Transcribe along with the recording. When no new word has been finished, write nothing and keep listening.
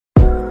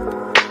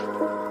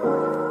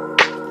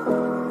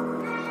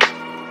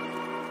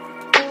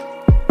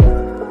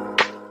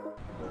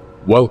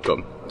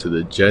Welcome to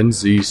the Gen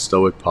Z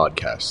Stoic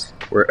Podcast,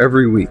 where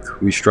every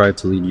week we strive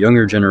to lead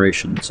younger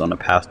generations on a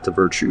path to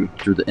virtue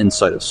through the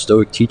insight of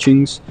Stoic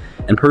teachings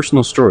and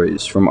personal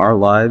stories from our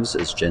lives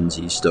as Gen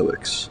Z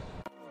Stoics.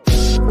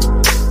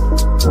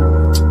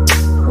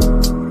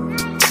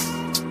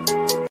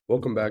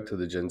 Welcome back to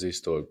the Gen Z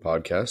Stoic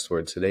Podcast,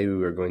 where today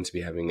we are going to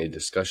be having a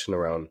discussion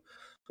around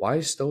why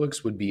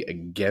Stoics would be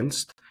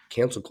against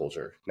cancel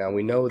culture. Now,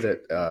 we know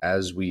that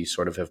as we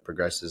sort of have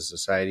progressed as a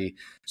society,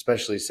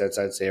 especially since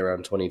I'd say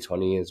around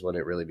 2020 is when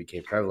it really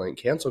became prevalent,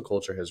 cancel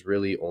culture has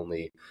really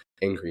only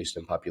increased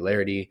in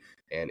popularity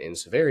and in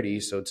severity.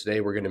 So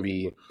today we're going to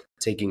be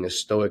taking a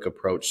Stoic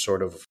approach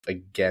sort of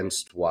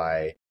against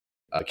why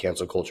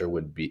cancel culture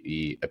would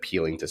be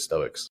appealing to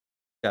Stoics.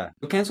 Yeah,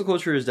 cancel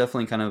culture is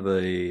definitely kind of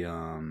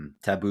a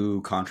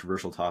taboo,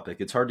 controversial topic.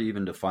 It's hard to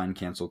even define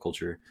cancel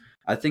culture.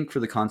 I think for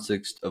the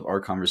context of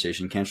our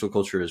conversation, cancel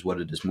culture is what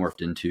it is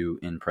morphed into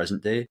in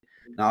present day.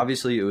 Now,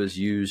 obviously, it was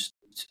used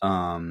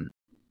in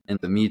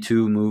the Me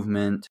Too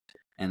movement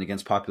and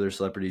against popular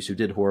celebrities who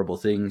did horrible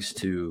things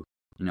to,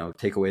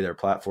 take away their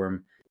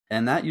platform.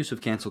 And that use of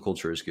cancel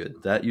culture is good.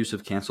 That use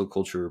of cancel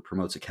culture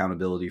promotes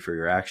accountability for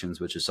your actions,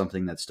 which is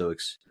something that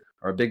Stoics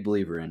are a big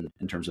believer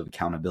in terms of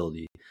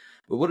accountability.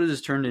 But what it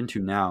has turned into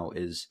now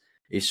is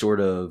a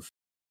sort of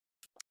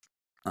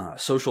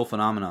social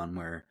phenomenon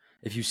where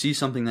if you see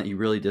something that you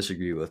really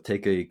disagree with,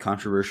 take a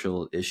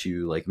controversial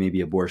issue like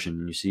maybe abortion,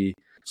 and you see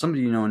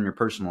somebody in your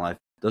personal life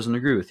doesn't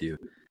agree with you,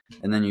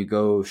 and then you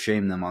go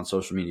shame them on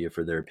social media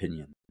for their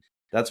opinion.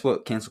 That's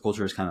what cancel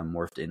culture has kind of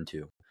morphed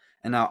into.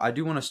 And now I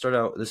do want to start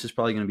out, this is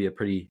probably going to be a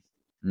pretty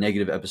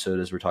negative episode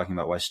as we're talking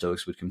about why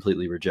Stoics would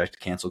completely reject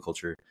cancel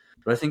culture.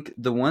 But I think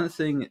the one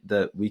thing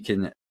that we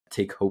can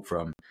take hope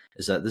from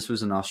is that this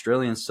was an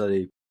Australian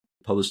study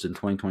published in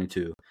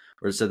 2022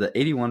 where it said that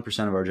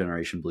 81% of our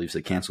generation believes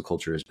that cancel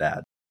culture is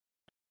bad.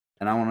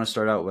 And I want to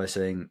start out by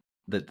saying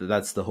that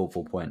that's the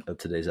hopeful point of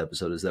today's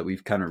episode, is that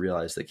we've kind of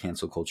realized that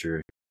cancel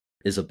culture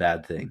is a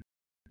bad thing.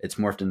 It's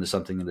morphed into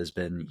something that has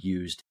been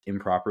used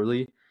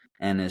improperly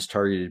and has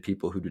targeted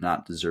people who do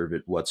not deserve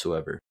it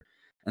whatsoever.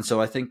 And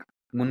so I think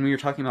when we are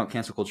talking about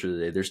cancel culture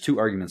today, there's two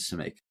arguments to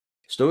make.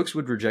 Stoics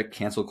would reject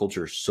cancel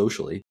culture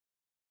socially,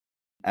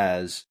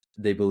 as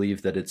they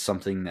believe that it's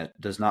something that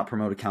does not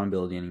promote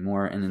accountability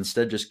anymore and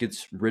instead just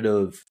gets rid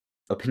of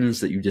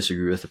opinions that you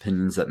disagree with,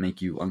 opinions that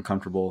make you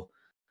uncomfortable,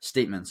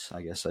 statements,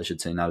 I guess I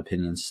should say, not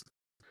opinions.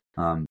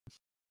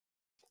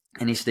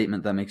 Any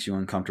statement that makes you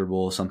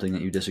uncomfortable, something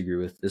that you disagree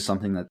with, is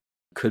something that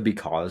could be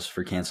cause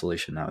for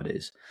cancellation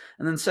nowadays.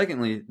 And then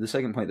secondly, the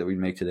second point that we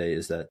make today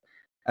is that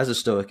as a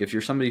Stoic, if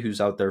you're somebody who's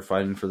out there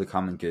fighting for the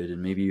common good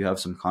and maybe you have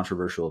some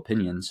controversial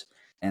opinions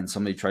and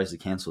somebody tries to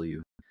cancel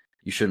you,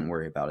 you shouldn't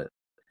worry about it.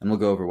 And we'll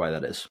go over why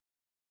that is.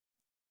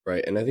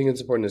 Right. And I think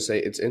it's important to say,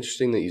 it's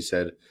interesting that you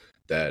said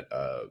that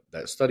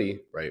that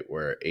study, right,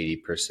 where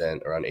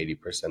around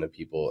 80% of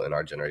people in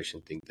our generation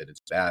think that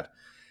it's bad.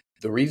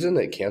 The reason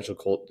that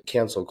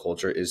cancel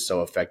culture is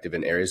so effective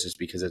in areas is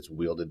because it's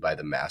wielded by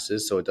the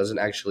masses. So it doesn't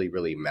actually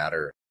really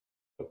matter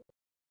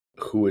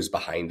who is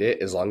behind it,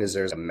 as long as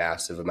there's a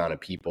massive amount of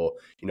people,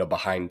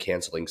 behind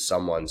canceling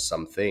someone,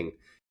 something,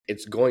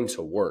 it's going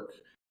to work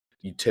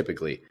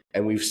typically.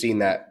 And we've seen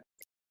that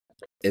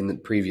in the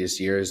previous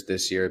years,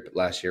 this year,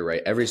 last year,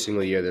 right? Every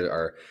single year there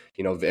are,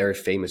 very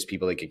famous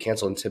people that get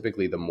canceled. And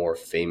typically the more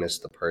famous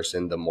the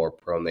person, the more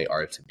prone they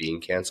are to being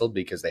canceled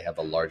because they have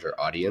a larger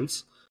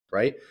audience,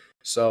 right?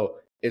 So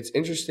it's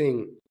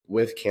interesting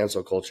with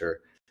cancel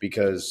culture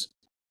because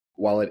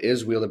while it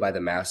is wielded by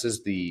the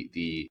masses,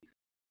 the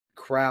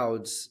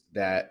crowds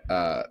that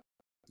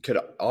could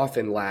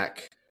often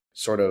lack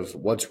sort of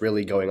what's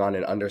really going on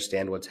and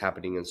understand what's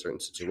happening in certain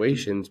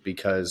situations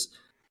because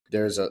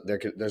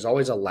there's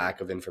always a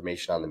lack of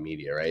information on the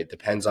media, right? It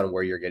depends on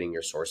where you're getting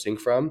your sourcing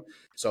from.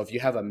 So if you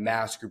have a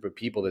mass group of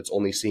people that's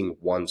only seeing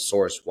one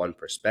source, one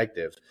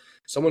perspective,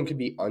 someone could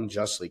be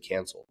unjustly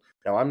canceled.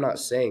 Now, I'm not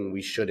saying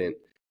we shouldn't,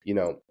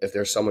 if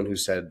there's someone who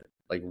said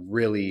like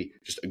really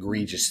just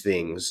egregious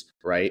things,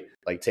 right?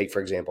 Like take, for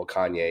example,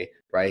 Kanye,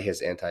 right?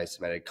 His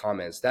anti-Semitic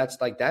comments. That's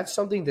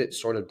something that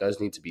sort of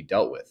does need to be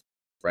dealt with,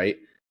 right?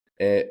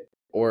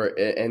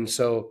 And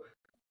so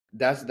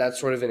that's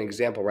sort of an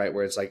example, right?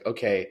 Where it's like,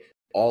 okay,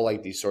 all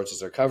like these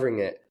sources are covering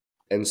it.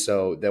 And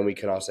so then we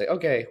can all say,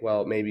 okay,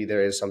 well, maybe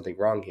there is something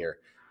wrong here.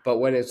 But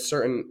when it's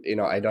certain,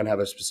 I don't have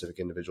a specific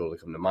individual to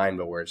come to mind,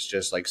 but where it's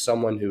just like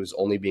someone who's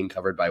only being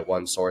covered by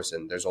one source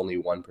and there's only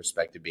one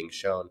perspective being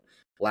shown,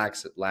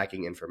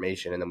 lacking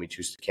information, and then we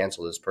choose to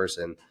cancel this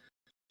person,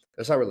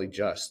 that's not really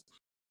just.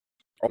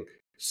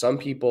 Some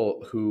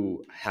people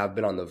who have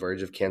been on the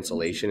verge of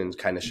cancellation and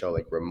kind of show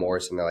like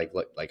remorse and they're like,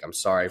 look, like, I'm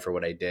sorry for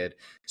what I did,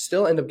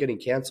 still end up getting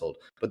canceled.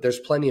 But there's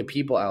plenty of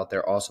people out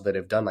there also that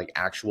have done like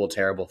actual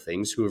terrible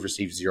things who have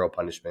received zero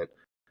punishment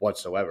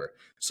whatsoever.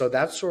 So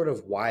that's sort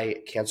of why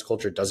cancel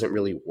culture doesn't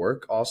really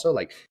work also.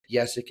 Like,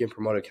 yes, it can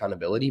promote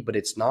accountability, but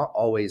it's not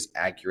always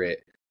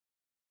accurate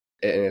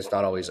and it's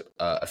not always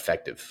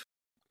effective.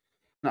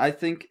 I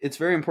think it's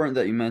very important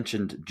that you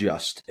mentioned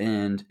just.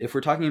 And if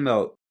we're talking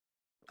about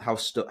how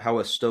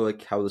the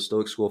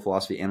Stoic school of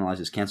philosophy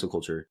analyzes cancel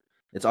culture,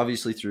 it's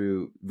obviously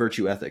through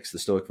virtue ethics, the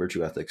Stoic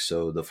virtue ethics.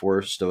 So the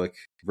 4 Stoic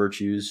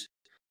virtues: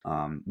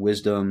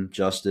 wisdom,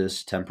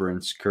 justice,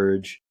 temperance,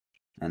 courage,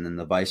 and then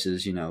the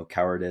vices,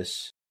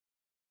 cowardice.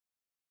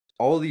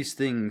 All of these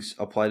things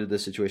apply to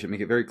this situation,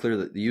 make it very clear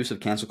that the use of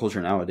cancel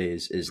culture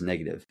nowadays is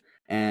negative.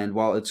 And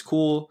while it's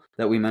cool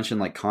that we mentioned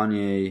like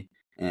Kanye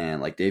and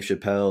like Dave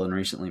Chappelle and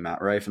recently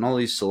Matt Rife and all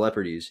these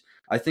celebrities,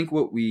 I think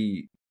what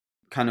we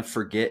kind of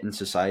forget in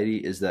society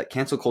is that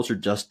cancel culture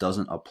just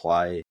doesn't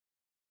apply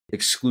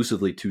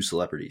exclusively to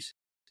celebrities.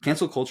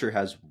 Cancel culture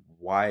has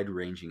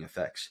wide-ranging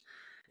effects.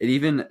 It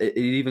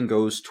even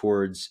goes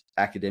towards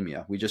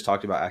academia. We just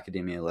talked about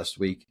academia last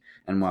week,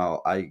 and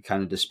while I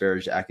kind of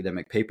disparaged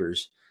academic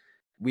papers,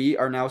 we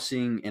are now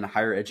seeing in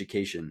higher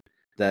education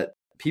that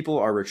people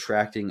are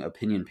retracting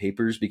opinion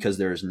papers because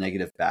there is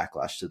negative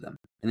backlash to them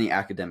in the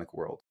academic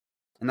world.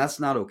 And that's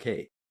not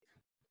okay.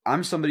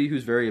 I'm somebody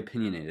who's very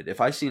opinionated. If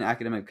I see an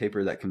academic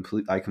paper that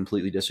I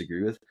completely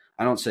disagree with,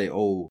 I don't say,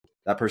 "Oh,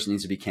 that person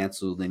needs to be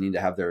canceled. They need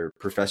to have their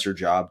professor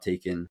job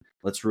taken.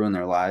 Let's ruin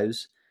their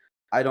lives."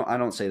 I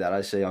don't say that.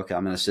 I say, "Okay,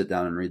 I'm going to sit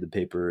down and read the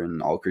paper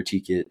and I'll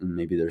critique it, and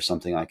maybe there's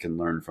something I can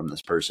learn from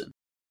this person."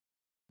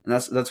 And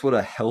that's what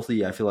a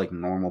healthy, I feel like,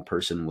 normal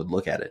person would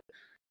look at it.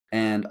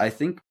 And I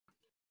think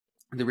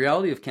the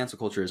reality of cancel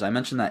culture is, I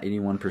mentioned that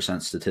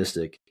 81%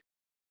 statistic.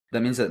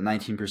 That means that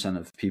 19%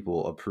 of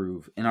people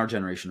in our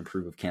generation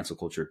approve of cancel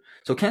culture.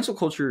 So cancel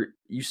culture,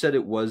 you said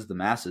it was the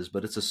masses,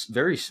 but it's a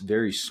very,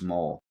 very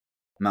small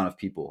amount of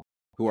people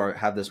who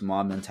have this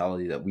mob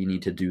mentality that we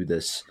need to do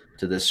this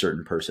to this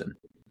certain person.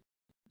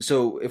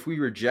 So if we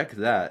reject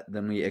that,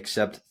 then we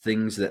accept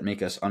things that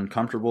make us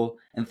uncomfortable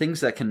and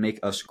things that can make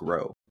us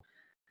grow.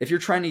 If you're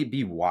trying to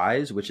be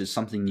wise, which is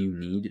something you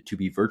need to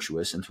be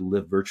virtuous and to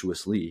live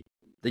virtuously,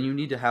 then you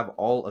need to have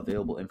all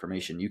available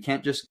information. You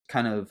can't just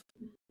kind of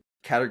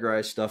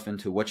categorize stuff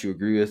into what you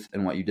agree with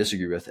and what you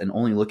disagree with and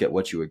only look at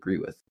what you agree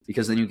with,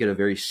 because then you get a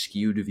very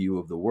skewed view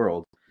of the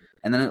world,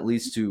 and then it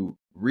leads to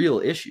real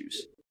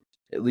issues.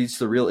 It leads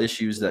to real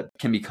issues that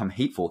can become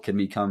hateful, can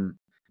become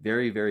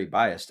very, very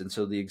biased. And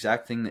so the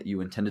exact thing that you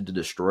intended to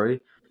destroy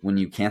when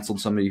you canceled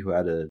somebody who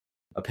had an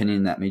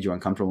opinion that made you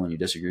uncomfortable and you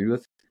disagreed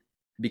with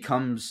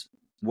becomes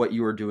what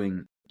you are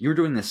doing. You're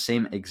doing the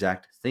same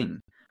exact thing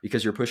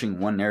because you're pushing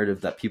one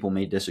narrative that people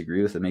may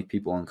disagree with and make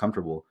people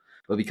uncomfortable.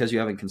 But because you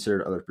haven't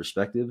considered other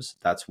perspectives,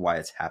 that's why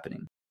it's happening.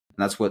 And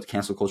that's what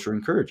cancel culture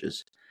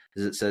encourages.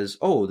 Is it says,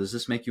 "Oh, does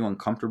this make you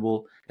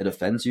uncomfortable? It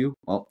offends you?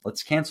 Well,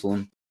 let's cancel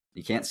him.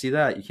 You can't see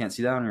that. You can't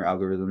see that on your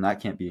algorithm. That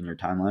can't be in your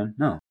timeline."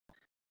 No.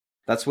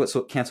 That's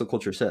what cancel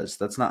culture says.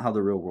 That's not how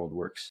the real world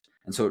works.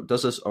 And so it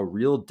does us a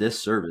real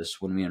disservice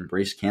when we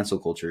embrace cancel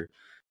culture,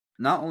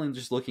 not only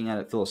just looking at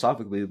it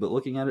philosophically, but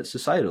looking at it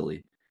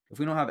societally. If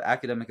we don't have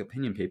academic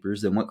opinion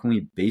papers, then what can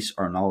we base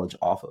our knowledge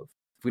off of?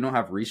 If we don't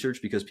have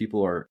research because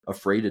people are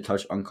afraid to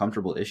touch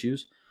uncomfortable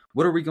issues,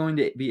 what are we going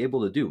to be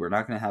able to do? We're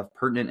not going to have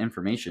pertinent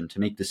information to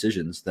make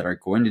decisions that are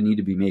going to need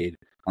to be made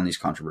on these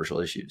controversial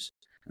issues.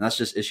 And that's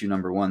just issue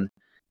number one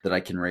that I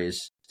can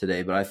raise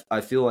today. But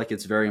I feel like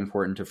it's very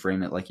important to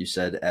frame it, like you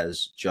said,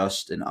 as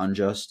just and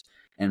unjust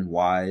and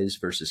wise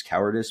versus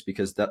cowardice,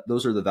 because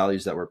those are the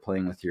values that we're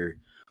playing with here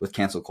with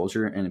cancel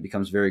culture. And it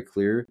becomes very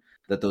clear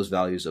that those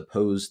values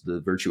oppose the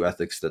virtue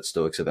ethics that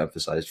Stoics have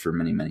emphasized for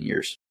many, many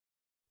years.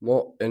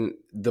 Well, and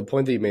the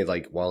point that you made,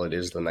 like, while it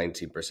is the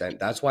 19%,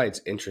 that's why it's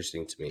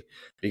interesting to me,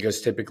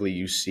 because typically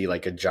you see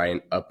like a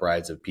giant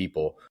uprise of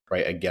people,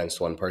 right,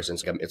 against one person.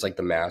 It's like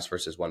the mass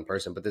versus one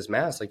person. But this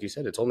mass, like you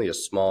said, it's only a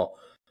small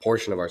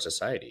portion of our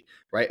society,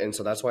 right? And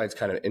so that's why it's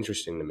kind of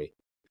interesting to me.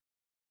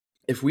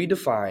 If we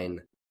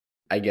define,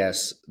 I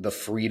guess, the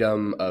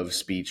freedom of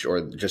speech,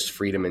 or just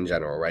freedom in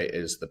general, right,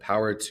 is the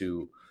power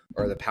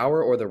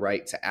or the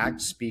right to act,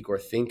 speak, or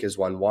think as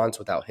one wants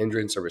without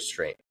hindrance or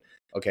restraint.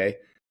 Okay,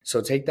 so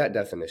take that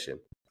definition.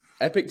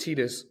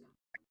 Epictetus,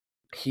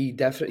 he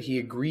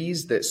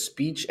agrees that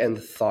speech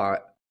and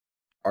thought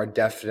are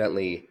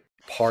definitely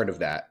part of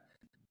that,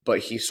 but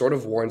he sort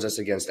of warns us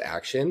against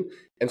action.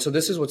 And so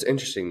this is what's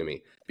interesting to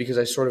me, because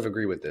I sort of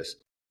agree with this.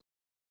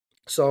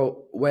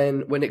 So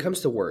when it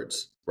comes to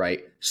words,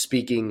 right,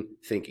 speaking,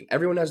 thinking,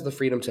 everyone has the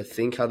freedom to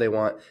think how they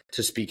want,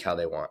 to speak how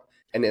they want.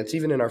 And it's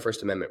even in our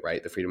First Amendment,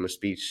 right, the freedom of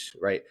speech,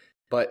 right?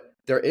 But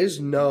there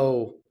is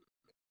no,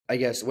 I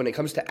guess, when it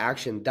comes to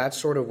action, that's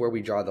sort of where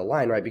we draw the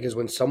line, right? Because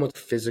when someone's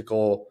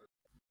physical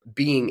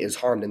being is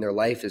harmed and their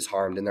life is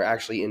harmed and they're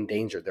actually in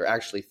danger, they're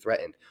actually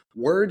threatened.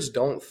 Words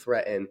don't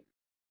threaten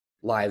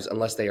lives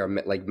unless they are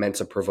meant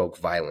to provoke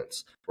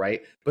violence,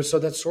 right? But so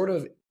that's sort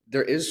of,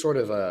 there is sort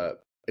of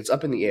it's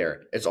up in the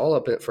air. It's all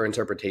up for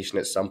interpretation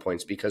at some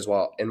points, because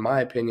while, in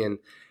my opinion,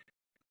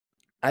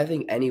 I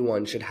think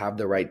anyone should have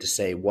the right to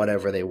say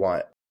whatever they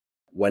want,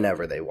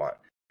 whenever they want,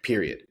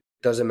 period.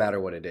 Doesn't matter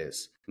what it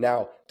is.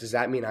 Now, does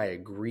that mean I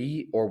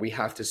agree, or we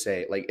have to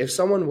say, like, if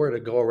someone were to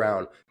go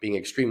around being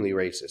extremely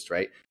racist,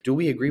 right? Do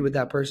we agree with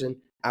that person?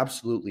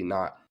 Absolutely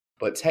not.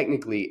 But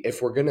technically,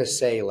 if we're going to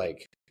say,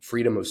 like,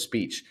 freedom of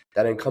speech,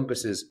 that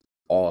encompasses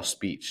all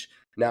speech.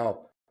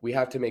 Now, we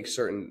have to make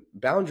certain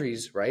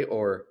boundaries, right?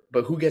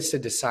 But who gets to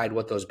decide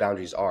what those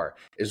boundaries are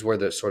is where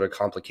the sort of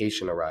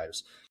complication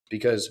arrives.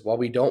 Because while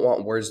we don't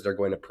want words that are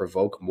going to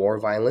provoke more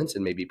violence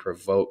and maybe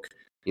provoke,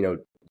 you know,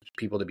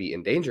 people to be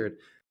endangered,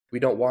 we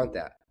don't want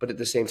that. But at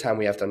the same time,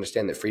 we have to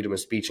understand that freedom of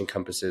speech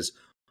encompasses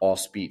all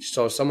speech.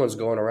 So if someone's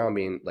going around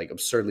being like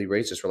absurdly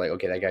racist, we're like,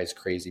 okay, that guy's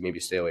crazy. Maybe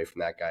stay away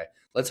from that guy.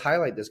 Let's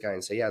highlight this guy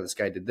and say, yeah, this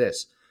guy did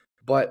this.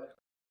 But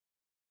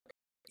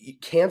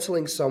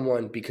canceling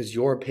someone because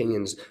your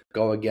opinions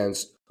go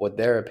against what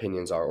their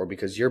opinions are, or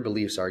because your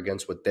beliefs are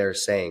against what they're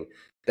saying,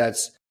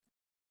 that's,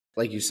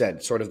 like you said,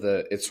 it's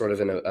sort of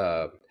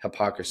an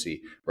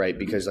hypocrisy, right?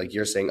 Because like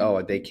you're saying,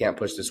 oh, they can't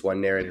push this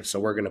one narrative, so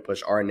we're going to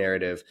push our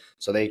narrative,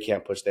 so they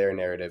can't push their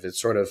narrative.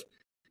 It's sort of,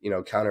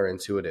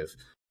 counterintuitive.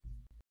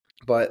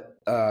 But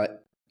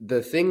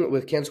the thing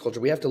with cancel culture,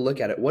 we have to look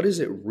at it. What is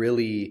it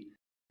really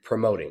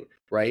promoting,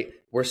 right?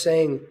 We're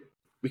saying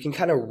we can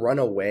kind of run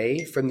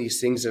away from these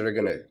things that are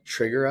going to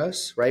trigger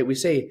us, right? We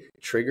say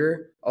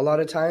trigger a lot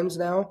of times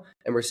now,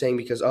 and we're saying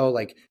because, oh,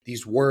 like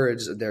these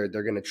words, they're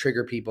going to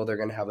trigger people, they're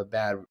going to have a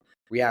bad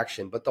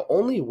reaction. But the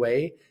only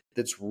way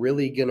that's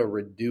really going to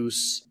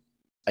reduce,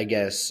 I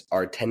guess,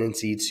 our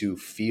tendency to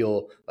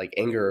feel like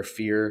anger or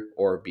fear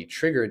or be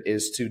triggered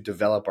is to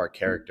develop our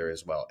character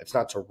as well. It's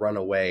not to run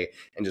away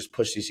and just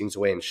push these things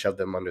away and shove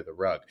them under the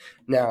rug.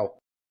 Now,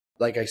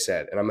 like I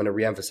said, and I'm going to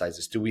reemphasize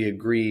this, do we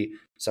agree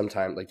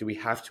sometimes? Like, do we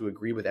have to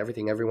agree with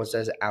everything everyone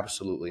says?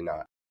 Absolutely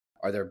not.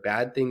 Are there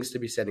bad things to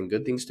be said and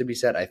good things to be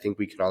said? I think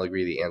we can all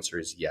agree the answer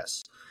is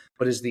yes.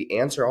 But is the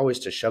answer always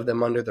to shove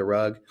them under the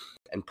rug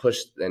and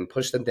push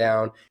them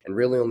down and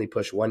really only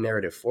push one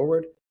narrative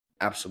forward?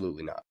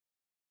 Absolutely not.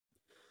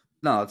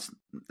 No,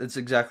 it's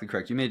exactly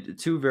correct. You made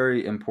two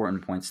very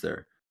important points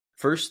there.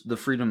 First, the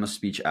freedom of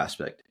speech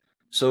aspect.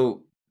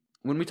 So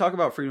when we talk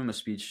about freedom of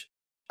speech,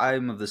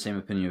 I'm of the same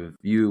opinion of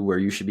you, where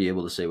you should be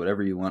able to say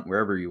whatever you want,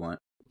 wherever you want.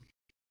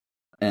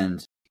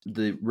 And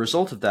the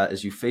result of that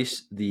is you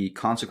face the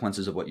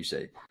consequences of what you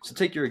say. So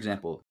take your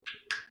example.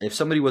 If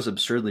somebody was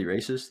absurdly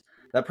racist,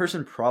 that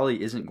person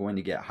probably isn't going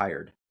to get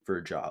hired for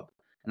a job.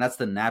 And that's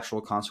the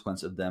natural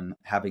consequence of them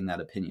having that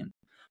opinion.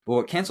 But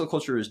what cancel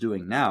culture is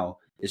doing now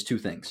is two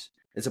things.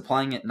 It's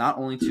applying it not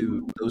only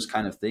to those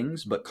kind of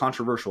things, but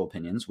controversial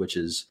opinions, which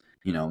is,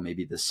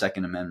 maybe the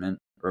Second Amendment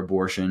or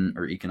abortion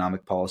or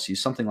economic policy,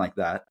 something like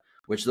that,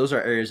 which those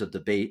are areas of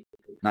debate,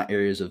 not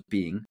areas of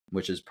being,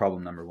 which is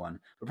problem number one.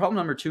 But problem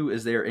number two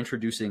is they are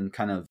introducing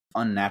kind of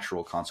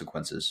unnatural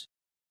consequences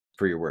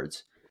for your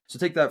words. So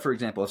take that for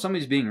example. If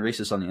somebody's being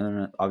racist on the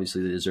internet,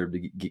 obviously they deserve to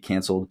get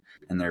canceled,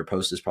 and their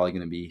post is probably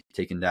going to be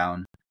taken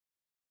down.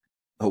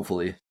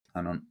 Hopefully,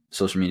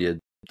 social media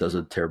does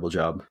a terrible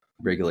job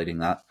regulating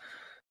that.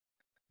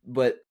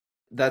 But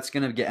that's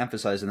going to get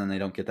emphasized, and then they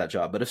don't get that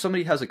job. But if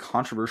somebody has a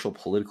controversial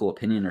political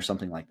opinion or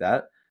something like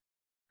that,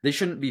 they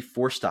shouldn't be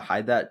forced to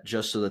hide that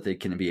just so that they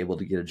can be able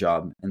to get a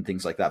job and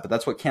things like that. But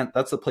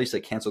that's the place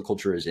that cancel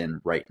culture is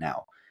in right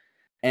now.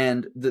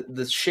 And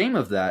the shame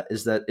of that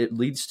is that it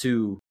leads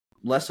to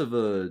less of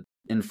a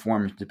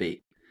informed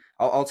debate.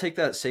 I'll take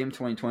that same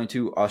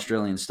 2022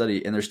 Australian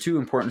study, and there's two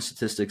important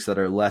statistics that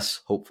are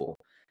less hopeful.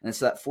 And it's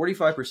that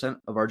 45%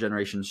 of our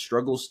generation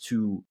struggles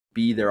to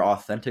be their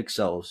authentic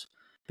selves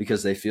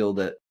because they feel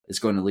that it's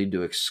going to lead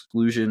to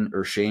exclusion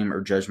or shame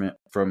or judgment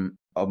from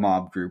a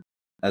mob group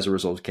as a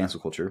result of cancel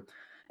culture.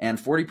 And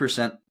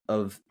 40%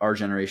 of our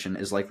generation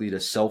is likely to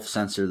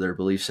self-censor their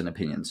beliefs and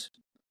opinions.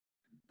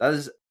 That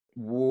is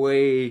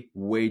way,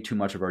 way too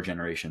much of our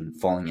generation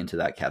falling into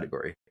that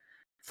category.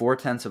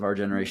 4/10 of our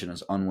generation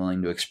is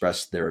unwilling to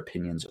express their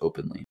opinions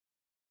openly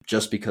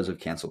just because of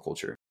cancel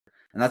culture.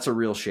 And that's a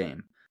real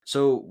shame.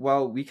 So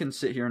while we can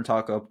sit here and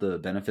talk up the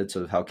benefits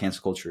of how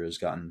cancel culture has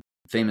gotten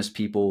famous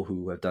people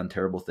who have done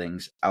terrible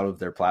things out of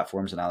their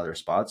platforms and out of their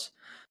spots,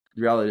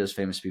 the reality is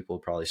famous people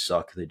probably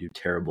suck. They do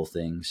terrible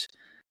things.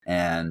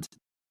 And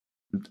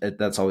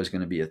that's always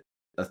going to be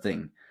a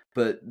thing.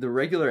 But the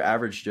regular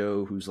average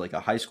Joe who's like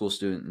a high school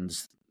student, and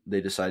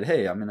they decide,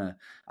 hey,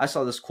 I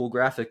saw this cool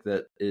graphic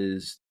that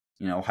is,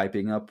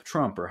 hyping up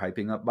Trump or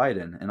hyping up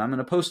Biden, and I'm going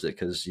to post it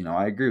because,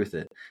 I agree with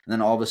it. And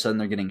then all of a sudden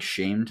they're getting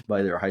shamed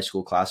by their high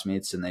school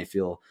classmates, and they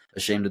feel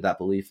ashamed of that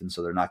belief. And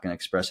so they're not going to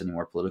express any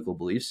more political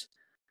beliefs.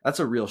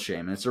 That's a real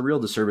shame. And it's a real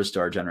disservice to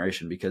our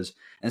generation, because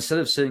instead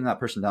of sitting that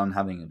person down and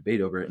having a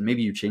debate over it, and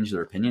maybe you change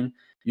their opinion,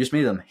 you just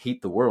made them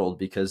hate the world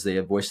because they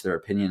have voiced their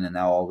opinion, and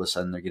now all of a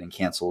sudden they're getting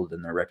canceled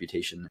and their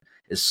reputation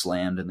is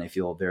slammed, and they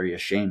feel very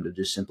ashamed of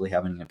just simply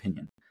having an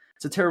opinion.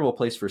 It's a terrible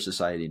place for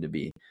society to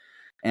be.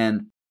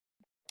 And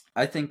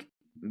I think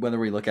whether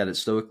we look at it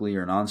stoically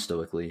or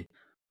non-stoically,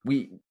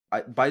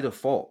 by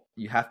default,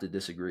 you have to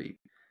disagree.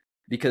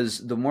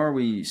 Because the more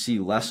we see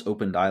less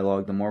open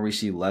dialogue, the more we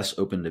see less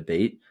open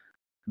debate,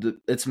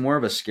 it's more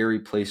of a scary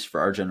place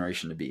for our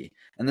generation to be.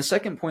 And the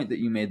second point that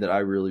you made that I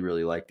really,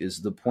 really liked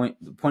is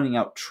pointing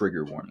out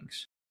trigger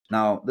warnings.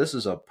 Now, this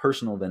is a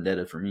personal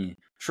vendetta for me.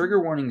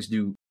 Trigger warnings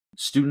do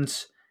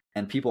students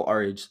and people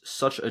our age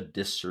such a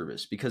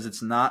disservice because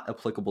it's not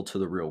applicable to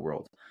the real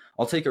world.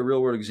 I'll take a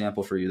real world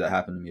example for you that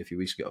happened to me a few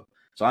weeks ago.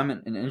 So I'm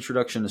in an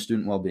introduction to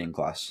student well-being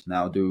class.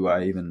 Now, do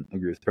I even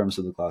agree with the premise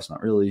of the class?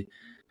 Not really.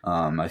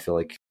 I feel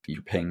like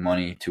you're paying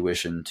money,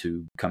 tuition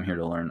to come here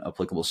to learn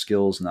applicable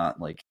skills,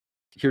 not like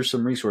here's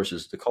some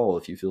resources to call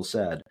if you feel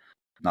sad.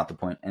 Not the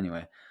point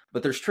anyway.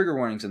 But there's trigger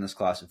warnings in this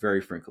class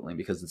very frequently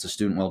because it's a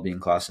student well-being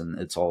class and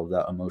it's all of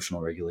that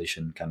emotional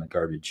regulation kind of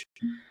garbage.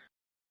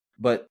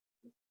 But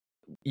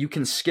you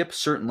can skip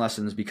certain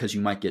lessons because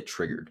you might get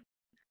triggered.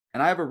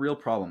 And I have a real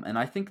problem. And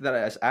I think that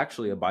as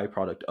actually a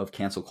byproduct of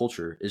cancel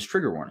culture is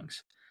trigger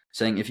warnings,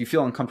 saying if you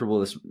feel uncomfortable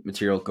with this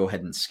material, go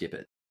ahead and skip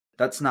it.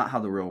 That's not how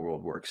the real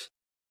world works.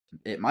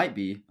 It might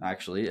be,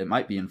 actually, it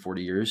might be in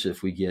 40 years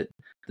if we get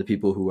the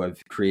people who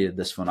have created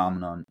this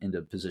phenomenon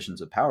into positions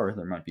of power,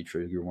 there might be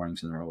trigger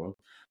warnings in the real world.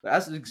 But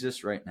as it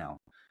exists right now,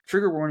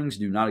 trigger warnings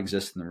do not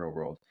exist in the real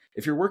world.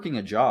 If you're working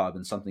a job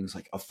and something's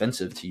like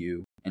offensive to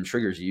you and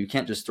triggers you, you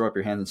can't just throw up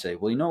your hands and say,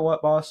 well, you know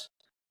what, boss?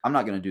 I'm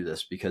not going to do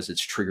this because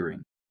it's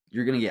triggering.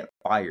 You're going to get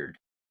fired.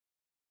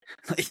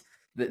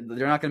 They're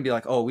not going to be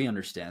like, oh, we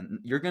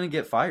understand. You're going to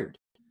get fired.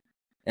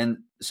 And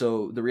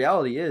so the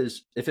reality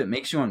is, if it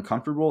makes you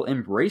uncomfortable,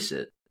 embrace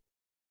it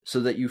so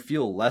that you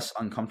feel less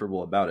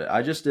uncomfortable about it.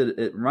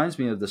 It reminds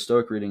me of the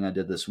Stoic reading I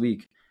did this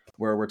week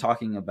where we're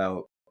talking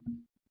about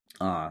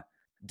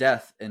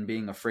death and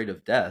being afraid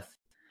of death.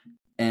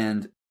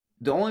 And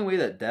the only way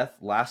that death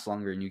lasts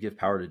longer and you give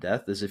power to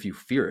death is if you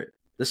fear it.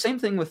 The same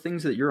thing with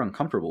things that you're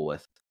uncomfortable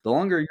with. The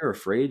longer you're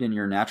afraid and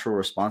your natural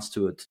response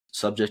to a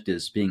subject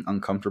is being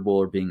uncomfortable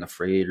or being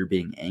afraid or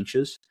being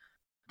anxious,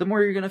 the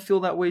more you're going to feel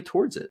that way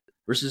towards it.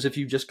 Versus if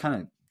you just kind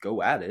of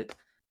go at it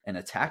and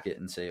attack it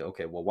and say,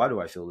 okay, well, why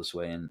do I feel this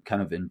way? And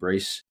kind of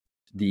embrace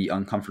the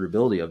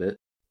uncomfortability of it.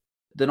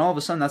 Then all of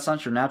a sudden, that's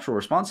not your natural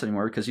response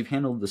anymore because you've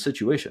handled the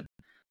situation.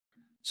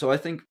 So I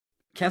think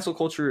cancel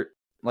culture,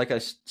 like I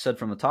said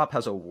from the top,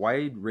 has a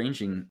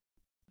wide-ranging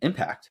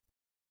impact.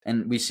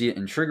 And we see it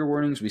in trigger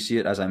warnings. We see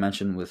it, as I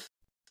mentioned, with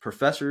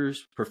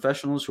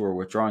professionals who are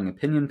withdrawing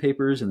opinion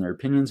papers and their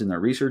opinions and their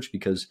research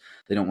because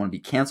they don't want to be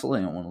canceled.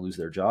 They don't want to lose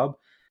their job.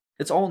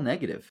 It's all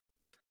negative.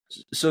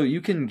 So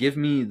you can give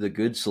me the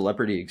good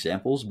celebrity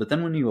examples, but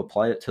then when you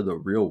apply it to the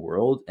real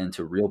world and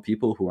to real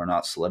people who are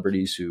not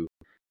celebrities who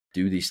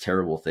do these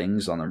terrible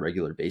things on a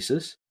regular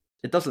basis,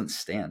 it doesn't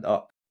stand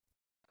up.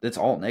 It's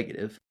all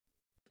negative,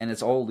 and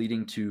it's all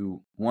leading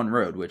to one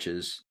road, which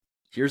is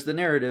here's the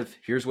narrative.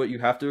 Here's what you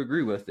have to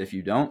agree with. If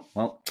you don't,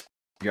 well,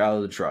 you're out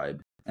of the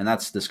tribe. And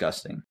that's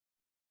disgusting.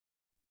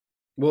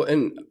 Well,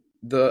 and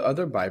the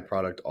other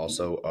byproduct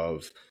also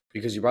of,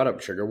 because you brought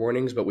up trigger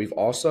warnings, but we've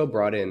also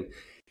brought in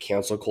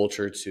cancel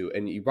culture too,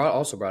 and you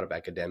also brought up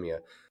academia,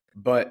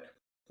 but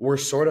we're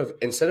sort of,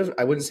 instead of,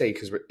 I wouldn't say,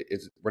 because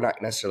we're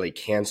not necessarily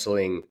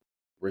canceling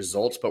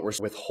results, but we're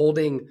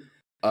withholding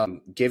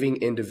giving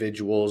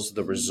individuals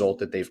the result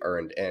that they've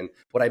earned. And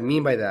what I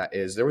mean by that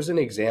is there was an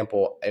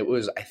example, I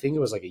think it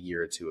was like a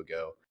year or two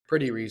ago,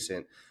 pretty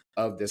recent,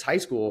 of this high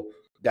school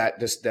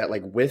that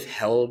like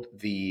withheld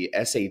the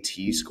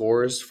SAT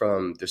scores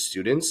from the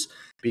students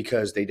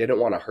because they didn't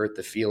want to hurt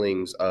the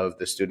feelings of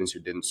the students who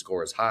didn't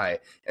score as high.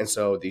 And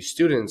so the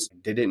students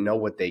didn't know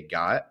what they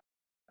got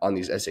on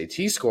these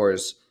SAT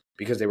scores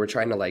because they were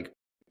trying to like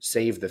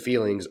save the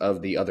feelings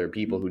of the other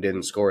people who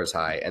didn't score as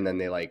high. And then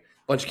they like,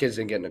 a bunch of kids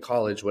didn't get into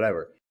college,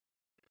 whatever.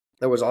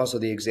 There was also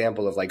the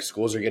example of like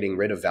schools are getting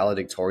rid of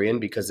valedictorian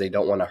because they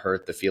don't want to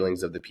hurt the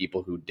feelings of the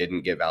people who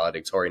didn't get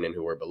valedictorian and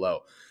who were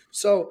below.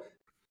 So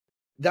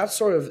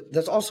that's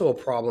also a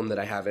problem that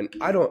I have. And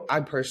I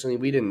personally,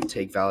 we didn't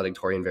take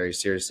valedictorian very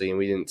seriously, and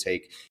we didn't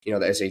take,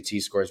 the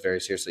SAT scores very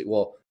seriously.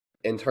 Well,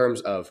 in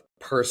terms of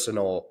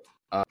personal,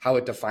 how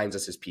it defines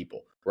us as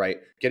people, right?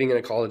 Getting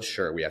into college,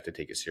 sure, we have to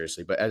take it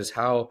seriously, but as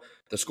how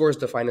the scores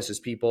define us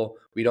as people,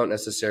 we don't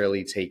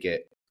necessarily take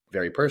it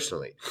very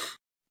personally.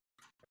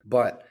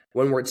 But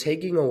when we're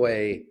taking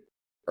away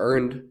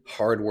earned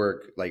hard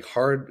work, how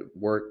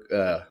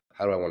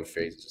do I want to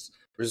phrase this?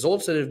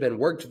 Results that have been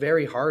worked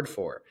very hard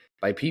for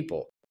by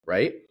people,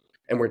 right?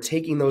 And we're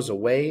taking those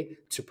away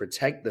to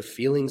protect the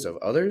feelings of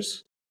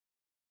others.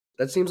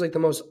 That seems like the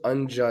most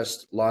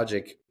unjust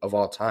logic of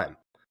all time,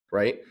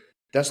 right?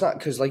 That's not,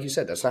 because like you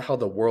said, that's not how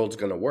the world's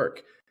going to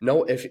work.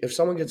 No, if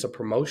someone gets a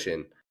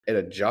promotion at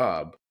a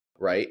job,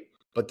 right,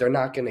 but they're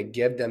not going to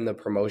give them the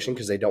promotion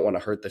because they don't want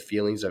to hurt the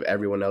feelings of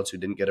everyone else who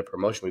didn't get a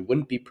promotion, we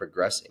wouldn't be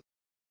progressing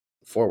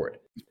forward.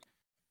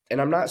 And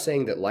I'm not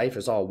saying that life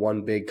is all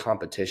one big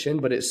competition,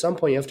 but at some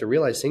point you have to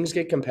realize things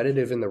get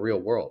competitive in the real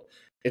world.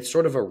 It's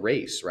sort of a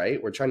race,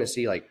 right? We're trying to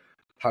see like,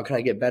 how can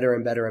I get better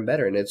and better and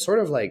better? And it's sort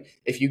of like,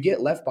 if you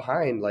get left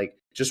behind, like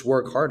just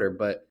work harder.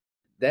 But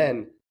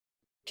then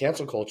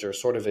cancel culture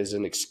sort of is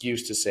an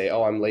excuse to say,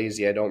 oh, I'm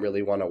lazy. I don't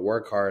really want to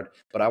work hard,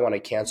 but I want to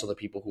cancel the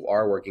people who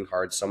are working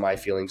hard so my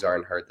feelings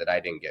aren't hurt that I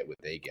didn't get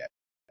what they get,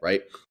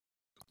 right?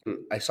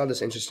 I saw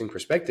this interesting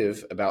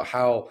perspective about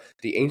how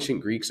the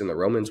ancient Greeks and the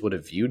Romans would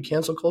have viewed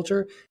cancel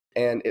culture.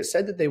 And it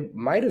said that they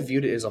might have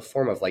viewed it as a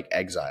form of like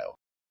exile,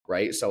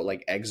 right? So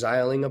like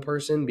exiling a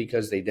person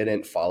because they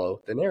didn't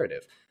follow the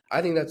narrative.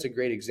 I think that's a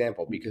great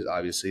example because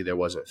obviously there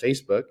wasn't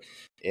Facebook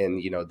in,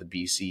 the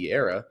BC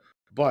era,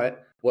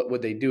 but what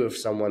would they do if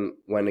someone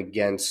went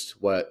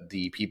against what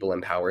the people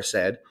in power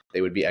said?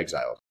 They would be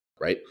exiled,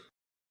 right?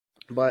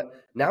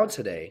 But now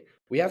today,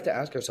 we have to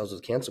ask ourselves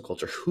with cancel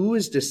culture, who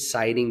is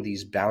deciding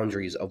these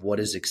boundaries of what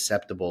is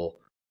acceptable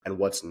and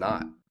what's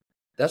not?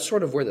 That's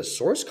sort of where the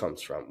source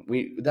comes from.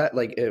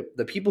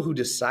 The people who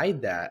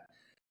decide that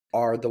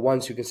are the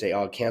ones who can say,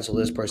 "Oh, cancel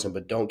this person,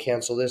 but don't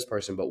cancel this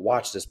person, but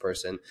watch this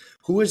person."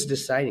 Who is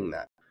deciding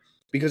that?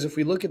 Because if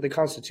we look at the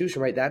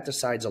Constitution, right, that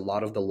decides a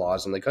lot of the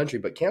laws in the country,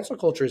 but cancel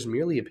culture is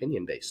merely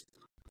opinion based.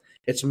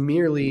 It's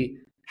merely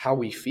how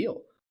we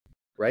feel,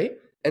 right?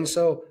 And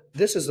so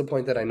this is the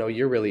point that I know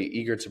you're really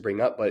eager to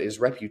bring up, but is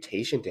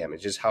reputation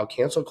damage, is how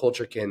cancel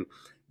culture can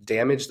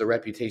damage the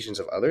reputations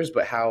of others,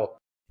 but how,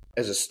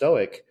 as a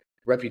Stoic,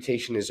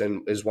 reputation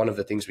is one of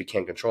the things we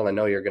can't control. I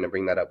know you're going to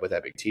bring that up with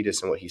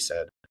Epictetus and what he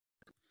said.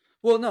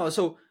 Well, no.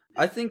 So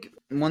I think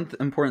one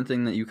important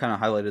thing that you kind of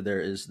highlighted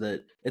there is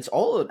that it's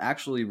all an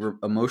actually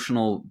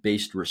emotional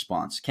based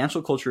response.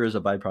 Cancel culture is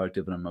a byproduct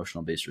of an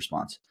emotional based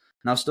response.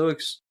 Now,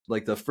 Stoics,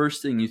 like the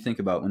first thing you think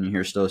about when you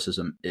hear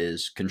Stoicism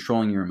is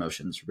controlling your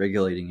emotions,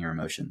 regulating your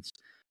emotions.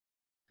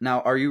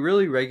 Now, are you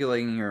really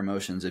regulating your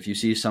emotions if you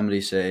see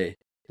somebody say,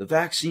 the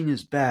vaccine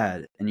is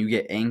bad, and you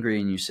get angry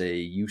and you say,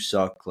 you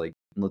suck, like,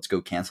 let's go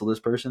cancel this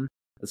person?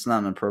 That's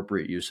not an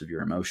appropriate use of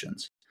your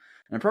emotions.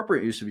 An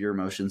appropriate use of your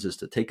emotions is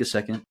to take a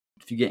second.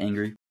 If you get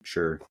angry,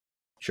 sure.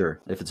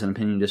 If it's an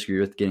opinion you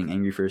disagree with, getting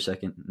angry for a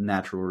second,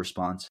 natural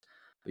response.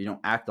 But you don't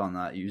act on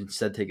that. You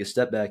instead take a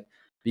step back,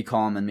 be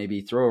calm, and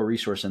maybe throw a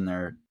resource in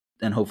there,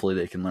 and hopefully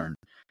they can learn.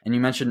 And you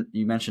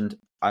mentioned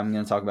I'm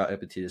going to talk about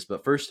Epictetus,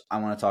 but first I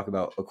want to talk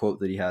about a quote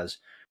that he has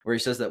where he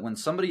says that when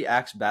somebody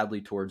acts badly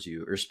towards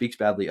you or speaks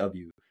badly of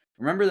you,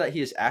 remember that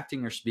he is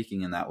acting or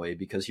speaking in that way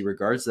because he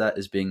regards that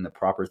as being the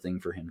proper thing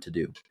for him to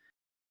do.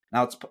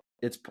 Now,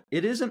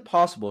 it isn't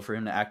possible for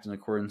him to act in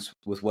accordance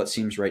with what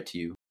seems right to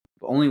you,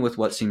 but only with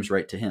what seems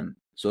right to him.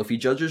 So if he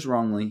judges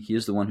wrongly, he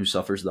is the one who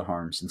suffers the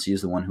harm, since he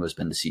is the one who has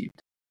been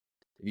deceived.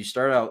 If you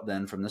start out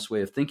then from this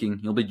way of thinking,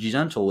 you'll be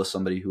gentle with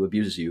somebody who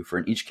abuses you, for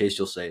in each case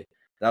you'll say,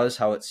 that is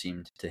how it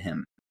seemed to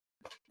him.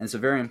 And it's a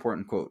very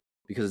important quote,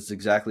 because it's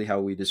exactly how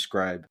we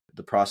describe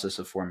the process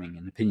of forming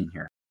an opinion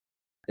here.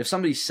 If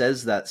somebody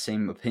says that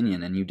same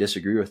opinion and you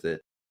disagree with it,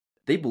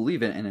 they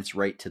believe it and it's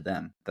right to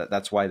them.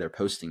 That's why they're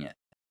posting it.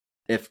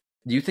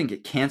 Do you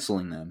think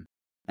canceling them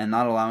and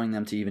not allowing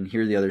them to even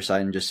hear the other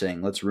side and just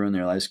saying, let's ruin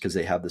their lives because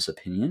they have this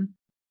opinion,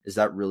 is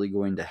that really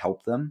going to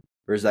help them?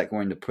 Or is that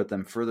going to put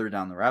them further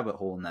down the rabbit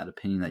hole in that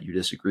opinion that you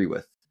disagree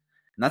with?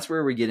 And that's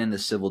where we get into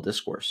civil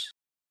discourse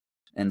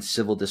and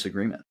civil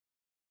disagreement.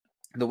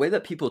 The way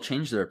that people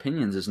change their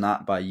opinions is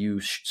not by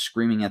you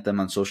screaming at them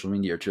on social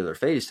media or to their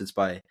face. It's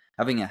by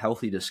having a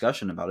healthy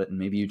discussion about it, and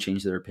maybe you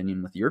change their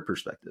opinion with your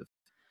perspective.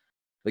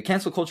 But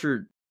cancel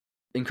culture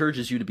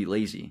encourages you to be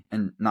lazy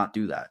and not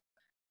do that.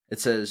 It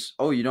says,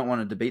 oh, you don't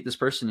want to debate this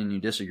person and you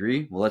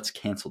disagree? Well, let's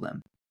cancel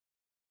them.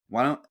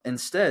 Why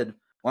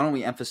don't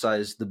we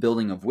emphasize the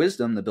building of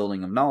wisdom, the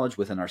building of knowledge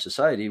within our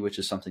society, which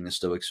is something the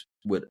Stoics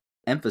would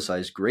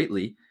emphasize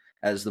greatly,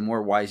 as the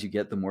more wise you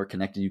get, the more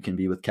connected you can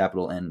be with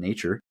capital N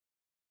nature.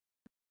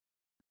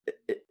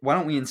 Why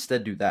don't we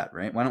instead do that,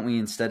 right? Why don't we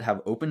instead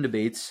have open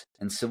debates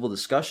and civil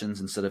discussions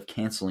instead of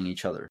canceling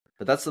each other?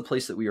 But that's the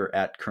place that we are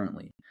at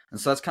currently. And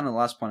so that's kind of the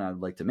last point I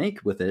would like to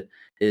make with it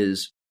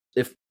is,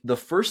 if the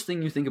first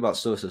thing you think about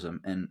Stoicism,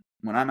 and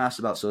when I'm asked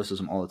about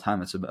Stoicism all the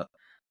time,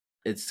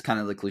 it's kind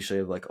of the cliche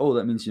of like, oh,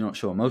 that means you don't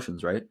show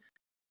emotions, right?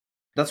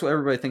 That's what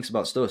everybody thinks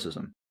about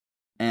Stoicism.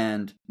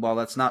 And while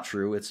that's not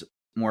true, it's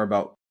more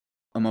about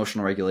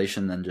emotional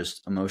regulation than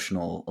just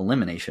emotional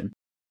elimination.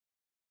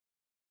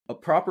 A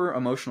proper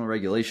emotional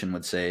regulation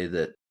would say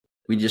that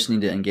we just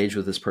need to engage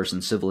with this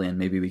person civilly and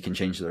maybe we can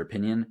change their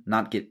opinion,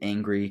 not get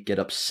angry, get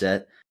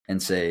upset,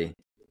 and say,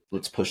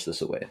 let's push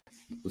this away.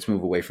 Let's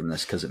move away from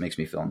this because it makes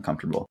me feel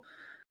uncomfortable.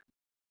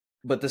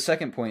 But the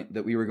second point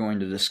that we were going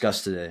to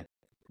discuss today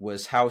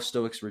was how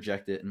Stoics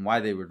reject it and why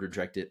they would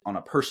reject it on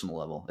a personal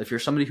level. If you're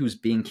somebody who's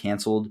being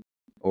canceled,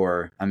 I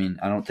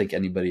don't think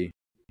anybody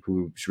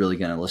who's really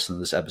going to listen to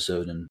this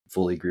episode and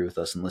fully agree with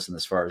us and listen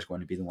this far is going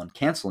to be the one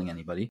canceling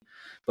anybody.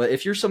 But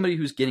if you're somebody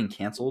who's getting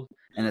canceled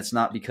and it's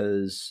not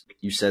because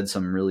you said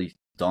some really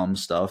dumb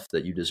stuff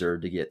that you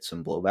deserve to get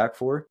some blowback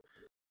for,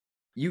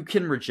 you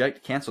can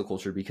reject cancel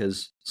culture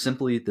because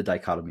simply the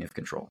dichotomy of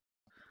control.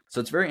 So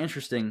it's very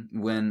interesting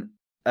when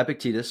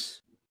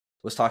Epictetus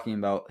was talking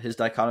about his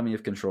dichotomy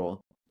of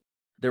control,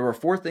 there were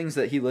 4 things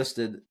that he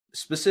listed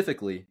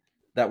specifically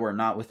that were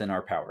not within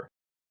our power: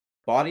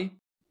 body,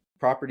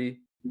 property,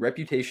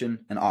 reputation,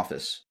 and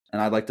office.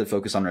 And I'd like to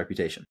focus on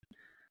reputation.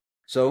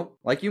 So,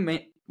 like you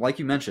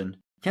mentioned,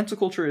 cancel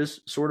culture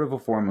is sort of a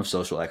form of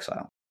social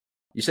exile.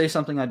 You say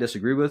something I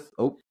disagree with,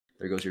 oh,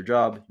 there goes your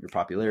job, your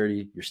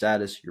popularity, your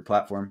status, your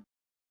platform,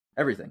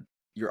 everything.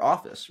 Your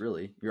office,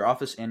 really. Your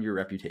office and your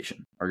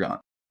reputation are gone.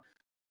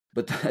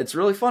 But it's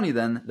really funny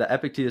then that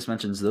Epictetus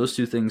mentions those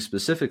two things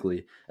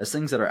specifically as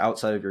things that are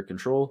outside of your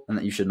control and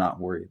that you should not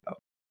worry about.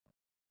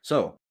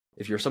 So,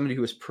 if you're somebody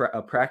who is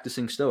a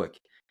practicing Stoic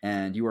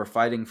and you are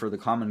fighting for the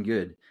common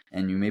good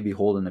and you maybe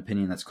hold an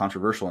opinion that's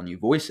controversial and you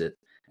voice it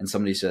and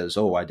somebody says,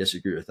 "Oh, I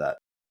disagree with that."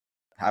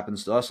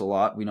 Happens to us a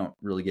lot. We don't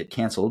really get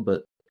canceled,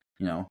 but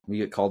we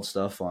get called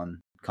stuff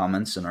on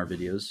comments in our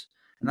videos,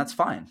 and that's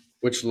fine.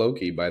 Which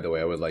low-key, by the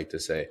way, I would like to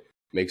say,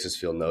 makes us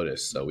feel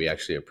noticed. So we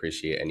actually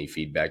appreciate any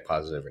feedback,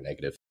 positive or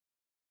negative.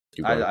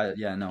 I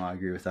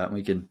agree with that.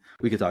 We could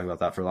talk about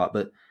that for a lot,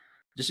 but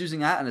just using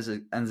that as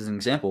an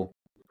example,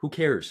 who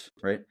cares,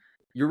 right?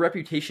 Your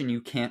reputation you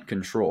can't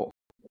control.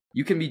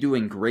 You can be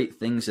doing great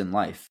things in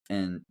life,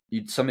 and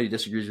somebody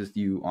disagrees with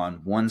you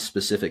on one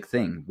specific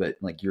thing, but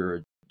like you're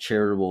a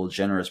charitable,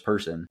 generous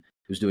person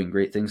who's doing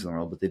great things in the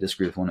world, but they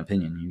disagree with one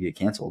opinion, and you get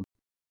canceled.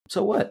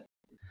 So what?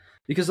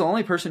 Because the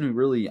only person who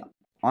really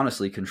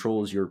honestly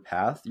controls your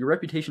path, your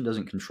reputation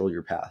doesn't control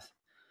your path.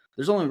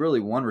 There's only really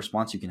one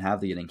response you can have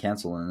to getting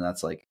canceled, and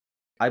that's like,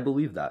 I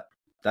believe that.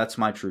 That's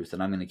my truth,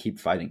 and I'm going to keep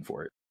fighting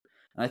for it.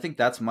 And I think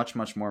that's much,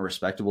 much more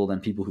respectable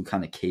than people who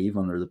kind of cave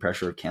under the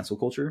pressure of cancel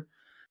culture.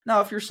 Now,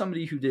 if you're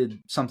somebody who did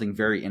something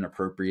very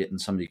inappropriate and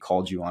somebody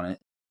called you on it,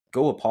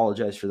 go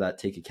apologize for that,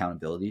 take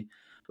accountability.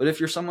 But if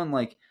you're someone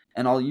like,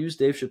 and I'll use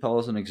Dave Chappelle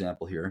as an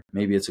example here,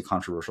 maybe it's a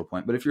controversial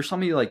point, but if you're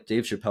somebody like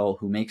Dave Chappelle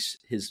who makes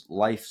his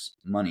life's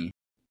money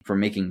from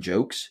making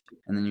jokes,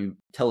 and then you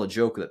tell a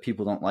joke that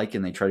people don't like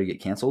and they try to get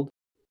canceled,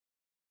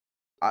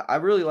 I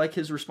really like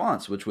his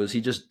response, which was he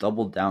just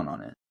doubled down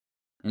on it.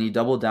 And he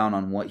doubled down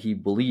on what he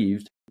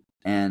believed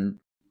and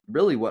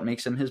really what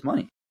makes him his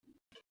money.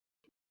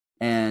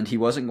 And he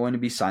wasn't going to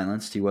be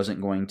silenced. He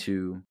wasn't going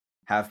to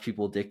have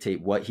people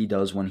dictate what he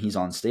does when he's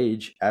on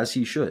stage, as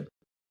he should.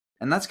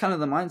 And that's kind of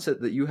the mindset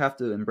that you have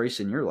to embrace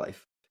in your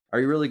life. Are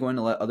you really going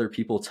to let other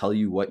people tell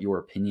you what your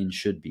opinion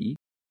should be?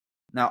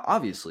 Now,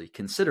 obviously,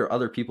 consider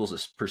other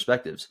people's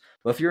perspectives.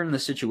 But if you're in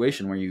this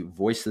situation where you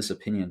voice this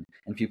opinion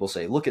and people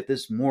say, look at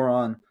this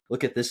moron,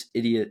 look at this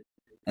idiot,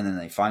 and then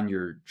they find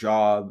your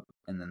job,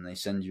 and then they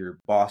send your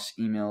boss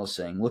emails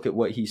saying, look at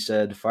what he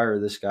said, fire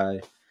this guy,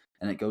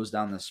 and it goes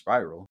down this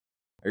spiral.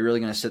 Are you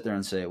really going to sit there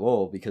and say,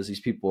 whoa, because these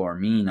people are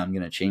mean, I'm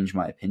going to change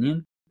my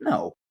opinion?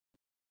 No.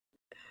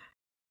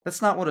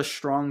 That's not what a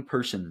strong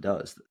person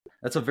does.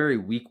 That's a very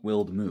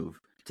weak-willed move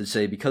to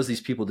say, because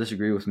these people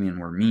disagree with me and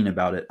were mean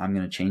about it, I'm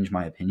going to change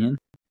my opinion.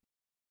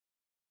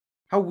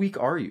 How weak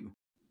are you?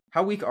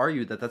 How weak are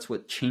you that that's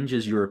what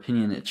changes your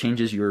opinion? It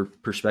changes your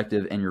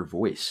perspective and your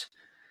voice.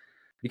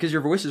 Because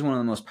your voice is one of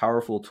the most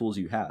powerful tools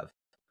you have.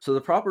 So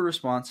the proper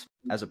response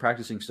as a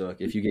practicing Stoic,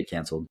 if you get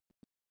canceled,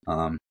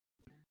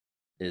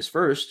 is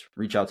first,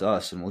 reach out to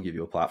us and we'll give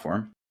you a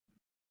platform.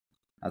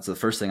 That's the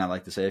first thing I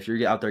like to say. If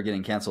you're out there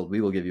getting canceled, we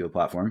will give you a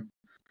platform.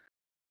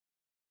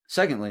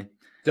 Secondly,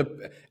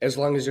 as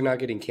long as you're not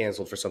getting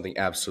canceled for something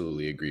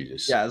absolutely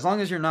egregious. Yeah, as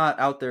long as you're not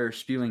out there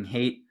spewing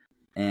hate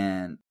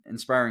and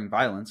inspiring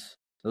violence,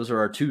 those are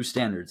our two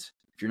standards.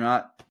 If you're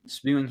not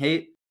spewing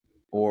hate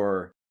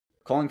or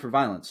calling for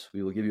violence,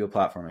 we will give you a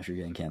platform if you're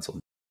getting canceled.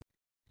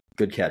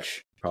 Good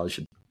catch. Probably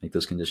should make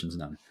those conditions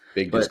known.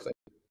 Big disclaimer.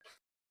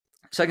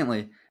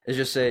 Secondly, is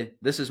just say,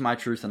 this is my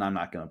truth and I'm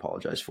not going to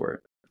apologize for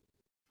it.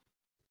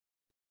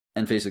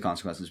 And face the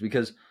consequences.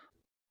 Because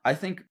I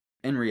think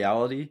in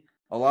reality,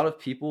 a lot of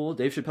people,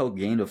 Dave Chappelle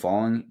gained a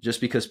following just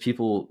because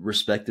people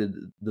respected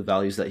the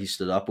values that he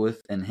stood up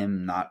with and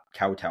him not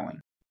kowtowing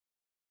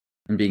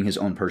and being his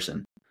own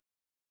person.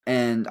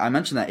 And I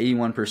mentioned that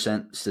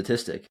 81%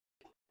 statistic.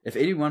 If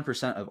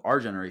 81% of our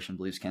generation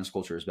believes cancel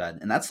culture is bad,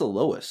 and that's the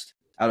lowest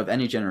out of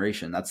any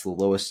generation, that's the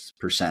lowest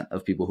percent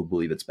of people who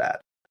believe it's bad.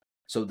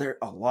 So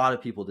a lot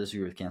of people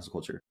disagree with cancel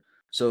culture.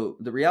 So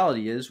the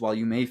reality is, while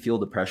you may feel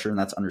the pressure, and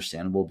that's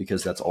understandable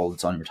because that's all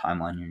that's on your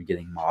timeline, you're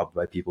getting mobbed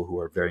by people who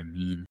are very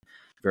mean,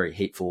 very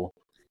hateful,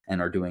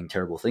 and are doing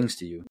terrible things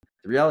to you.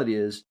 The reality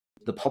is,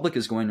 the public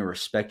is going to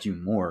respect you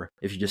more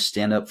if you just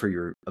stand up for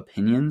your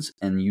opinions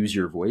and use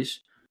your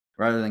voice,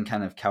 rather than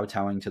kind of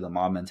kowtowing to the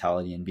mob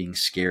mentality and being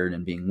scared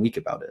and being weak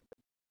about it.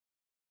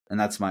 And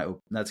that's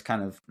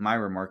kind of my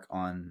remark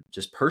on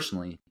just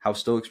personally how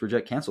Stoics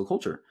reject cancel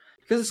culture.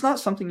 Because it's not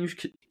something you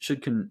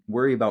should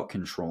worry about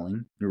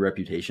controlling your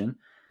reputation.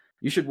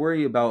 You should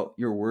worry about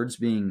your words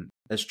being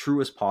as true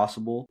as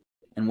possible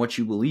and what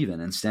you believe in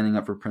and standing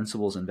up for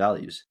principles and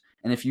values.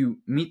 And if you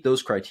meet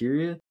those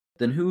criteria,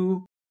 then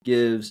who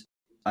gives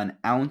an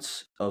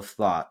ounce of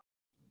thought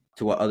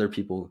to what other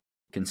people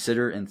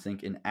consider and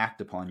think and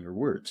act upon your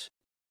words?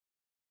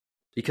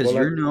 Because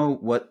you know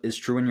what is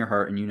true in your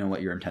heart and you know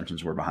what your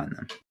intentions were behind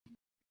them.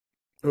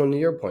 Well, to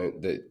your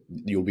point, that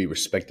you'll be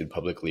respected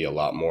publicly a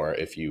lot more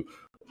if you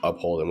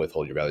uphold and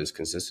withhold your values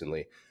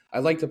consistently.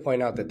 I'd like to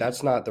point out that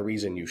that's not the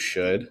reason you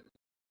should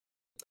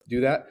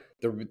do that.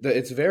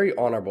 It's very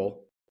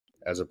honorable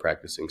as a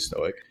practicing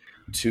Stoic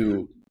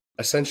to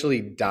essentially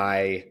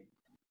die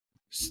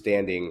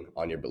standing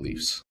on your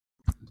beliefs.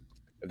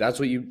 If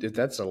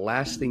that's the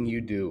last thing you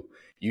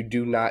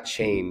do not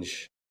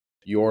change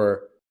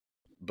your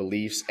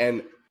beliefs.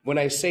 And when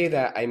I say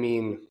that, I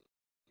mean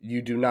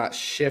You do not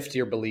shift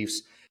your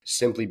beliefs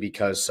simply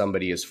because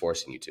somebody is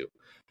forcing you to.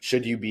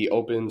 Should you be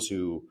open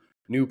to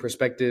new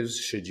perspectives?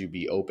 Should you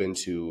be open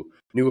to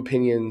new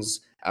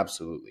opinions?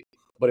 Absolutely.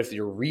 But if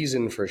your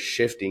reason for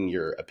shifting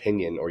your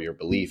opinion or your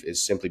belief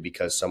is simply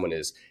because someone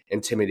is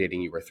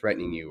intimidating you or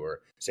threatening you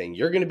or saying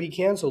you're going to be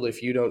canceled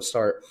if you don't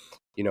start,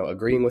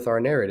 agreeing with our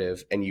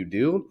narrative, and you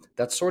do,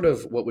 that's sort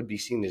of what would be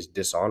seen as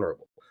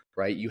dishonorable,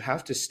 right? You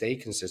have to stay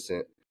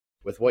consistent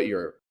with what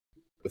you're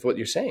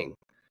saying.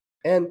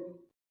 And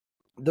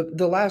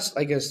the last,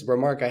 I guess,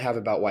 remark I have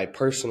about why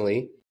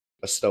personally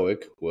a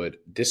Stoic would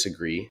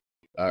disagree,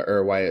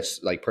 or why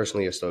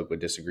personally a Stoic would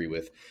disagree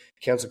with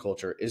cancel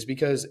culture, is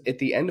because at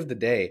the end of the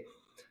day,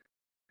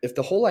 if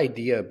the whole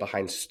idea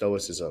behind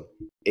Stoicism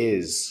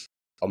is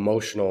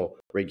emotional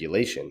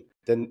regulation,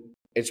 then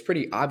it's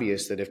pretty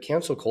obvious that if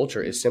cancel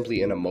culture is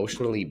simply an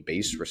emotionally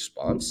based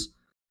response,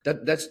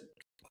 that's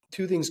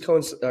two things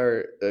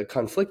are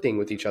conflicting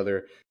with each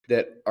other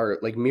that are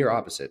like mere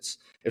opposites.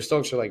 If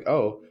Stoics are like,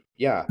 oh,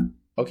 yeah,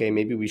 okay,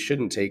 maybe we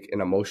shouldn't take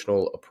an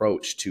emotional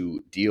approach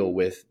to deal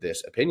with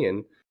this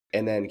opinion,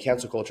 and then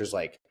cancel culture is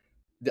like,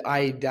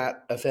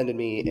 that offended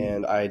me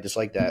and I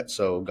dislike that,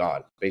 so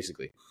gone,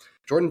 basically.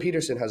 Jordan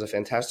Peterson has a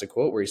fantastic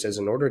quote where he says,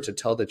 in order to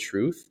tell the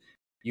truth,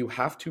 you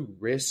have to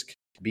risk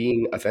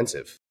being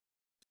offensive.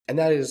 And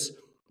that is,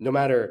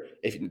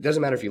 it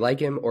doesn't matter if you like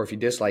him or if you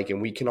dislike him,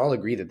 we can all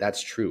agree that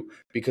that's true,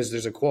 because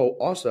there's a quote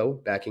also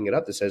backing it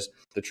up that says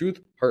the truth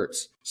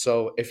hurts.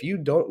 So if you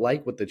don't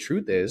like what the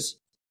truth is,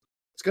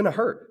 it's going to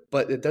hurt,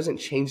 but it doesn't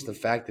change the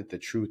fact that the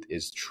truth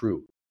is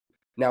true.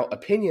 Now,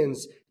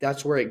 opinions,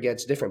 that's where it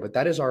gets different, but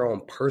that is our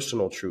own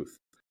personal truth,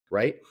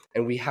 right?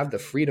 And we have the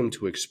freedom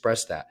to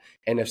express that.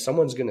 And if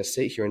someone's going to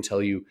sit here and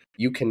tell you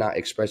you cannot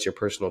express your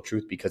personal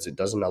truth because it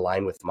doesn't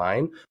align with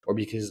mine or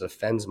because it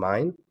offends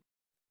mine,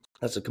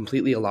 that's a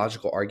completely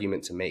illogical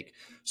argument to make.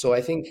 So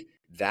I think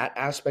that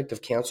aspect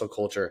of cancel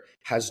culture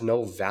has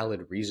no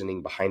valid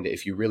reasoning behind it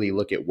if you really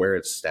look at where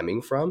it's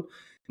stemming from.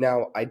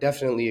 Now, I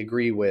definitely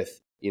agree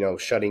with,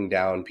 shutting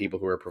down people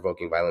who are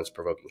provoking violence,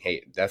 provoking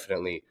hate.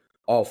 Definitely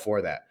all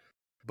for that.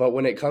 But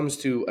when it comes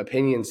to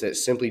opinions that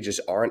simply just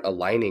aren't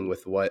aligning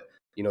with what,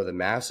 the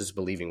mass is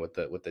believing, what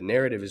the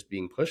narrative is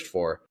being pushed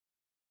for,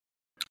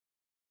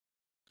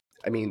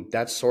 I mean,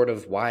 that's sort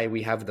of why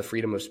we have the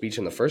freedom of speech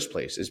in the first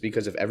place, is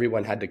because if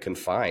everyone had to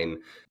confine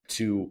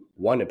to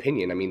one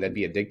opinion, I mean, that'd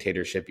be a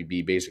dictatorship. You'd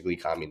be basically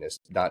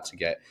communist, not to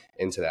get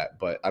into that.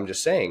 But I'm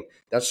just saying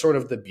that's sort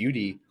of the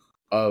beauty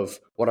of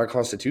what our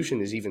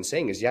Constitution is even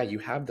saying is, yeah, you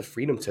have the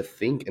freedom to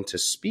think and to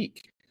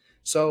speak.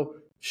 So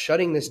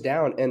shutting this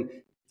down, and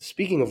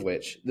speaking of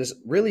which, this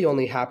really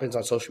only happens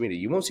on social media.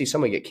 You won't see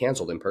someone get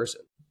canceled in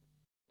person.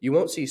 You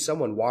won't see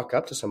someone walk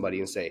up to somebody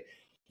and say,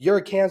 you're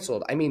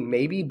canceled. I mean,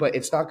 maybe, but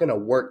it's not going to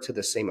work to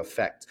the same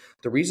effect.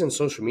 The reason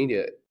social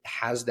media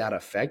has that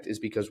effect is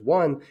because,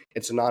 one,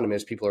 it's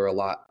anonymous. People are a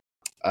lot,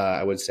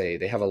 I would say,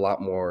 they have a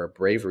lot more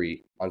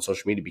bravery on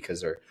social media because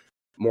they're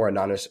more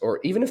anonymous, or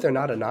even if they're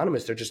not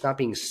anonymous, they're just not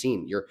being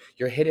seen.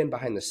 You're hidden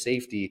behind the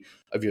safety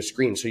of your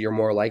screen, so you're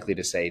more likely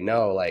to say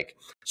no, like,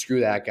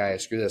 screw that guy,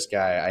 screw this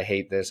guy, I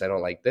hate this, I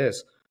don't like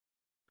this.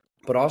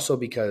 But also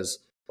because,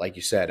 like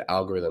you said,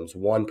 algorithms,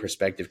 one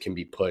perspective can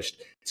be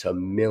pushed to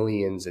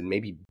millions and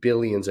maybe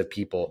billions of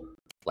people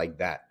like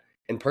that.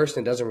 In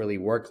person, it doesn't really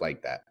work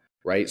like that,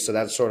 right? So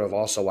that's sort of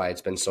also why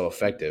it's been so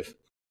effective.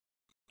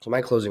 So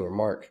my closing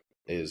remark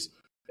is,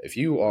 if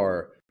you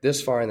are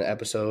this far in the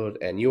episode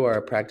and you are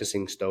a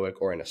practicing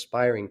Stoic or an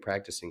aspiring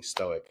practicing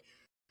Stoic,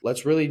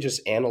 let's really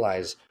just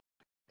analyze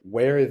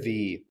where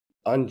the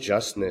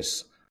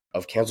unjustness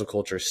of cancel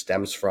culture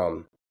stems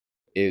from.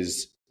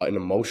 Is an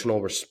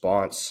emotional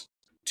response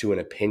to an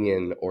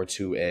opinion or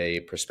to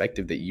a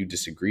perspective that you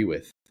disagree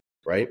with,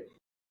 right?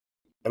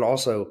 And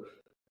also,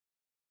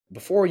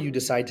 before you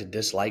decide to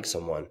dislike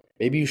someone,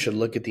 maybe you should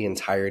look at the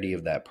entirety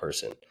of that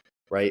person,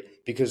 right?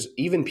 Because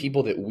even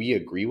people that we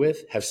agree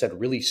with have said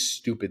really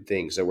stupid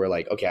things that we're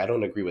like, okay, I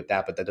don't agree with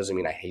that, but that doesn't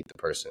mean I hate the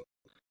person,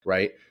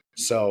 right?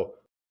 So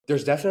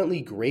there's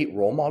definitely great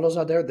role models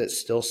out there that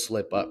still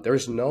slip up.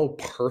 There's no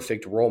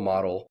perfect role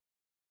model,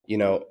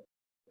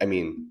 I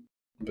mean,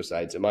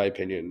 besides, in my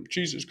opinion,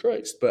 Jesus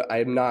Christ. But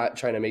I'm not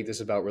trying to make this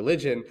about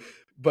religion.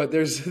 But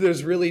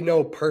there's really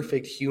no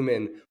perfect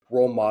human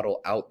role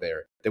model out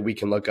there that we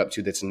can look up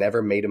to that's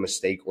never made a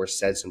mistake or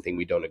said something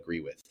we don't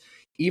agree with.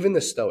 Even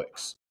the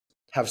Stoics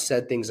have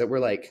said things that we're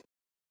like,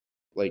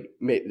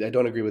 I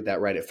don't agree with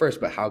that right at first,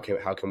 but how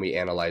can we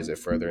analyze it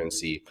further and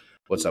see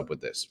what's up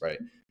with this, right?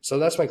 So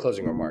that's my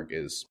closing remark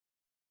is,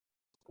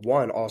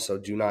 one, also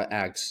do not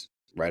act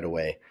right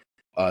away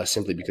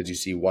simply because you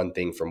see one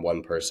thing from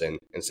one person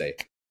and say,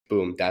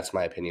 boom, that's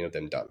my opinion of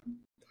them, done.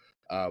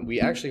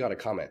 We actually got a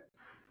comment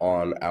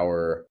on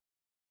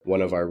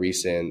one of our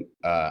recent,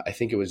 I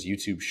think it was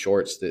YouTube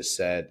shorts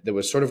that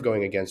was sort of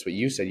going against what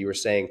you said. You were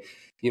saying,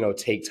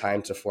 take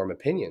time to form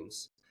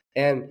opinions.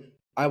 And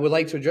I would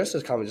like to address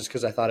this comment just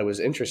because I thought it was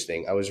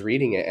interesting. I was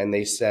reading it and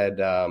they said,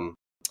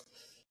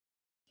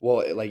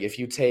 well, like if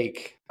you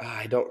take,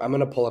 I'm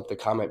going to pull up the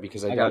comment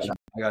because I don't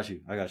I got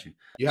you.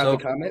 You have the So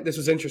comment? This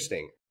was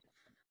interesting.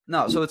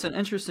 no, so it's an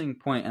interesting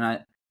point, and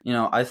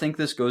I think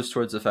this goes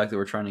towards the fact that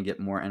we're trying to get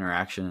more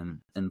interaction and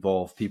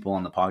involve people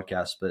on the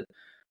podcast. But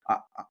I,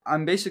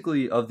 I'm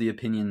basically of the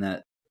opinion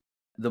that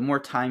the more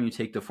time you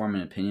take to form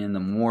an opinion, the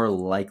more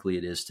likely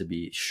it is to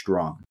be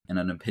strong and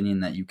an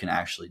opinion that you can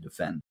actually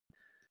defend.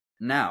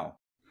 Now,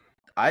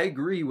 I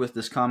agree with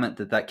this comment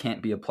that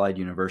can't be applied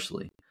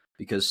universally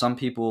because some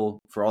people,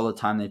 for all the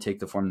time they take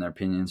to form their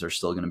opinions, are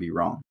still going to be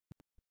wrong.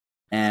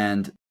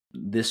 And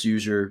this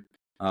user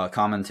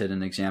commented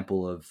an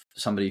example of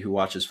somebody who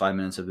watches 5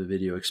 minutes of a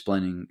video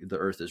explaining the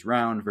earth is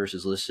round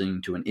versus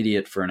listening to an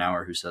idiot for an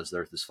hour who says the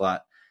earth is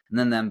flat, and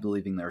then them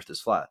believing the earth is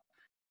flat.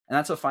 And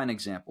that's a fine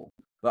example.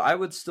 But I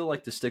would still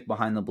like to stick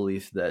behind the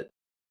belief that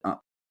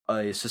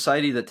a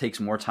society that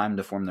takes more time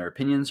to form their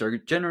opinions are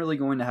generally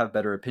going to have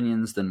better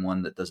opinions than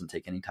one that doesn't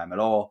take any time at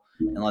all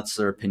and lets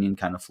their opinion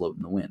kind of float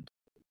in the wind.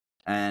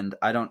 And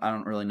I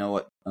don't really know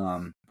what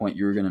point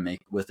you were going to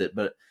make with it,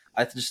 but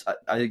I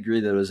agree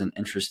that it was an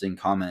interesting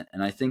comment,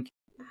 and I think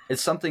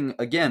it's something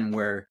again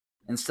where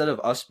instead of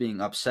us being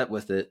upset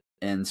with it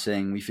and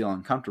saying we feel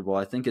uncomfortable,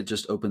 I think it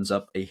just opens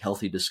up a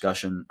healthy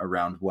discussion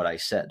around what I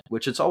said,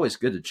 which it's always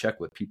good to check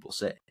what people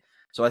say.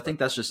 So I think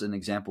that's just an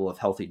example of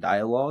healthy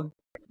dialogue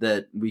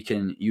that we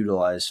can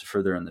utilize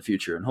further in the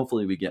future, and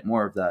hopefully we get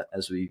more of that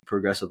as we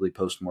progressively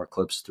post more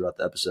clips throughout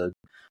the episode.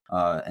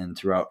 And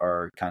throughout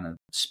our kind of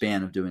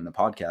span of doing the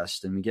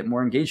podcast, and we get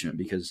more engagement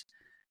because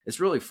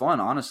it's really fun,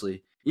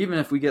 honestly. Even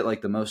if we get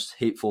like the most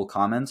hateful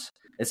comments,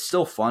 it's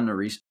still fun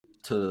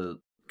to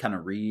kind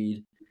of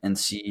read and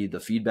see the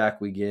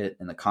feedback we get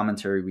and the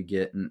commentary we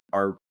get and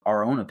our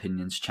own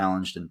opinions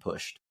challenged and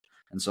pushed.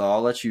 And so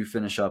I'll let you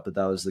finish up, but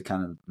that was the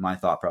kind of my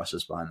thought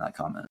process behind that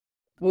comment.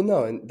 Well,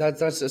 no, and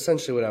that's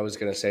essentially what I was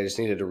going to say. I just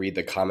needed to read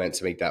the comment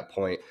to make that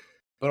point.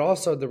 But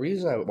also, the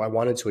reason I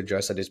wanted to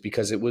address that is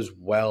because it was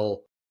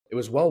well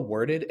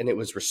worded and it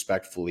was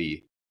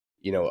respectfully,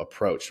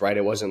 approached, right?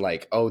 It wasn't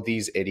like, oh,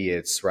 these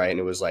idiots, right? And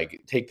it was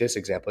like, take this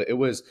example. It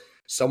was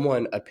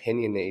someone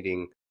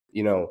opinionating,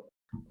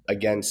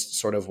 against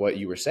sort of what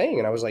you were saying.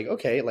 And I was like,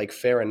 okay, like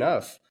fair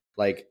enough.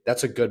 Like,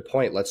 that's a good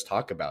point. Let's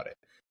talk about it.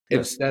 Yeah.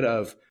 Instead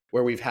of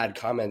where we've had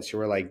comments who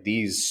were like,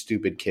 these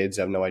stupid kids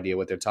have no idea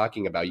what they're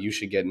talking about. You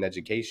should get an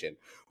education,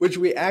 which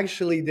we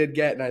actually did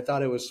get. And I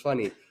thought it was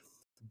funny.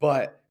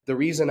 But the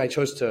reason I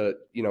chose to,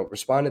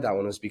 respond to that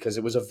one was because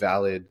it was a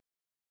valid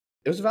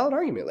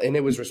argument, and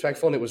it was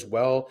respectful, and it was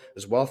well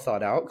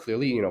thought out,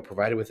 clearly,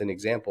 provided with an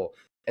example.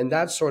 And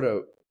that's sort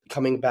of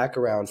coming back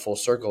around full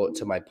circle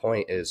to my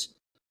point is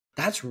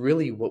that's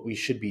really what we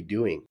should be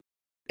doing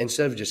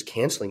instead of just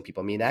canceling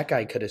people. I mean, that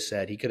guy could have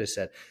said,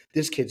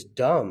 this kid's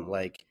dumb,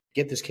 like,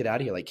 get this kid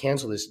out of here, like,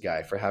 cancel this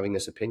guy for having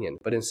this opinion.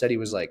 But instead he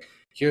was like,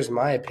 here's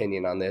my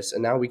opinion on this,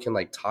 and now we can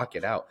like talk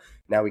it out.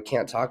 Now we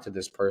can't talk to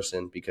this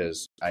person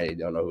because I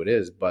don't know who it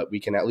is, but we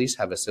can at least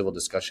have a civil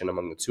discussion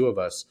among the two of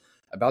us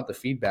about the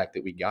feedback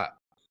that we got.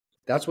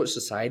 That's what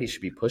society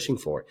should be pushing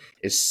for,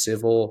 is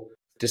civil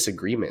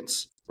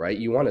disagreements, right?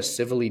 You want to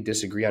civilly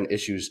disagree on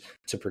issues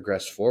to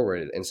progress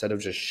forward instead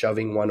of just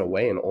shoving one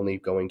away and only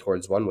going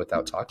towards one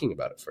without talking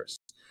about it first.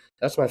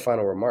 That's my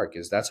final remark,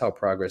 is that's how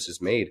progress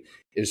is made,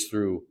 is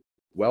through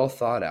well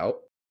thought out,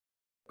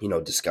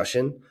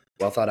 discussion,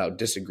 well thought out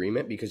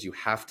disagreement, because you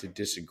have to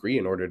disagree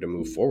in order to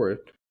move forward,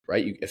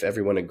 right? If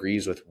everyone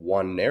agrees with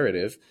one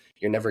narrative,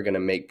 you're never going to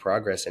make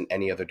progress in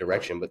any other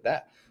direction but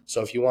that.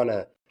 So if you want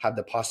to have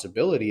the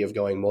possibility of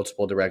going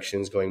multiple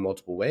directions, going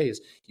multiple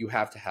ways, you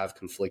have to have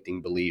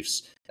conflicting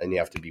beliefs, and you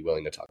have to be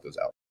willing to talk those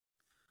out.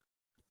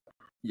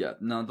 Yeah,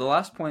 no, the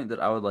last point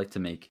that I would like to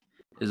make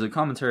is a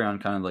commentary on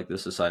kind of like the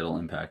societal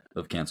impact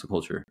of cancel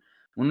culture.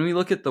 When we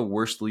look at the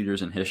worst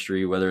leaders in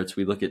history, whether it's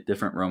we look at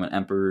different Roman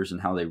emperors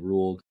and how they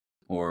ruled,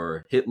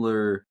 or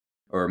Hitler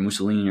or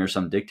Mussolini or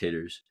some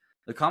dictators,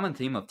 the common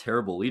theme of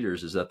terrible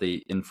leaders is that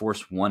they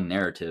enforce one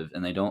narrative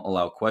and they don't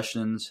allow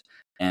questions,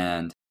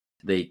 and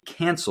they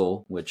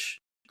cancel, which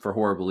for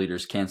horrible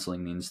leaders,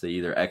 canceling means they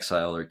either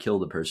exile or kill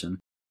the person,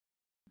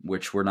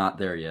 which we're not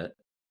there yet,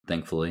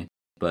 thankfully.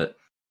 But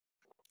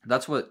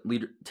that's what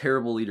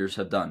terrible leaders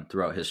have done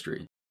throughout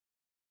history,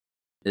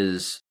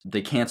 is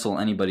they cancel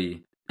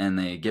anybody and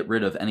they get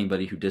rid of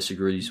anybody who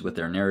disagrees with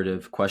their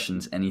narrative,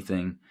 questions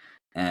anything,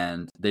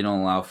 and they don't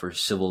allow for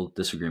civil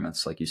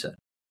disagreements, like you said.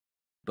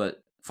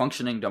 But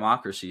functioning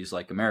democracies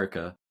like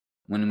America,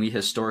 when we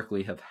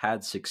historically have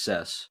had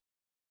success,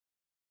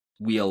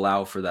 we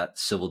allow for that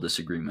civil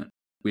disagreement.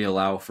 We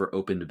allow for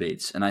open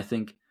debates. And I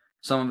think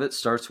some of it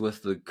starts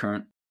with the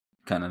current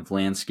kind of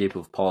landscape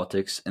of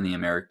politics in the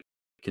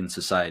American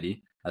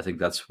society. I think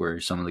that's where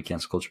some of the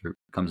cancel culture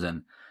comes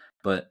in.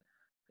 But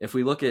if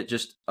we look at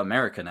just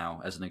America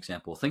now as an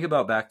example, think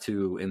about back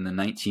to in the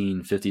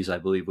 1950s, I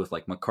believe, with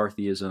like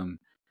McCarthyism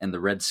and the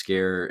Red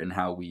Scare and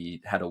how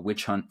we had a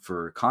witch hunt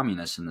for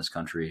communists in this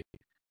country.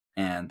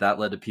 And that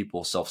led to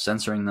people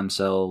self-censoring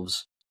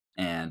themselves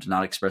and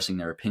not expressing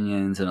their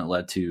opinions. And it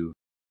led to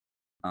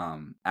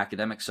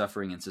academic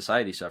suffering and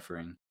society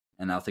suffering.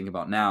 And now think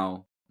about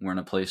now, We're in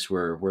a place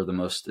where we're the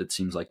most, it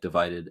seems like,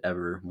 divided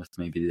ever, with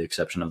maybe the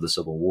exception of the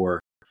Civil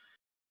War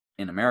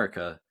in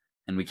America.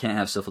 And we can't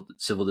have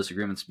civil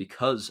disagreements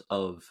because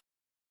of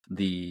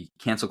the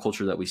cancel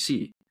culture that we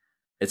see.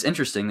 It's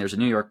interesting. There's a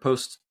New York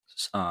Post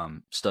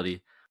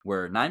study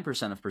where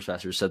 9% of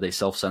professors said they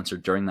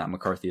self-censored during that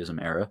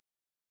McCarthyism era,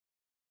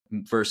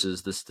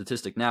 versus the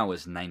statistic now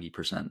is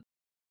 90%.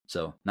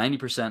 So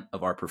 90%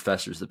 of our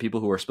professors, the people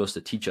who are supposed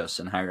to teach us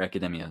in higher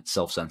academia,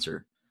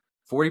 self-censor.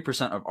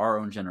 40% of our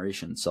own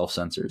generation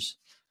self-censors.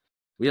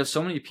 We have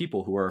so many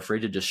people who are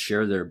afraid to just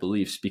share their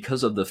beliefs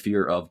because of the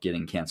fear of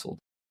getting canceled.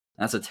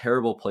 That's a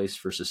terrible place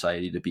for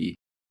society to be.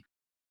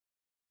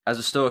 As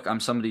a Stoic,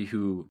 I'm somebody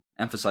who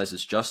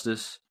emphasizes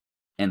justice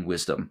and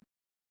wisdom.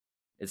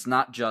 It's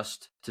not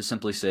just to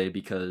simply say,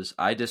 because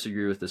I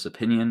disagree with this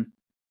opinion,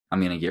 I'm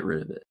going to get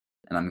rid of it.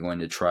 And I'm going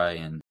to try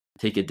and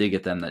take a dig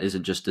at them that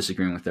isn't just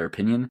disagreeing with their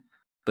opinion,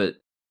 but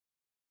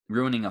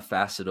ruining a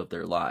facet of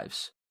their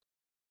lives.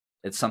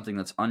 It's something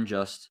that's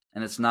unjust,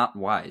 and it's not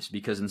wise,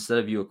 because instead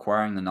of you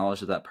acquiring the knowledge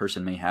that that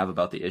person may have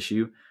about the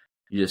issue,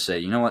 you just say,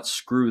 you know what,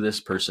 screw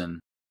this person,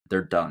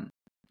 they're done.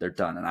 They're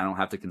done, and I don't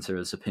have to consider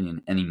this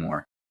opinion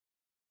anymore.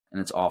 And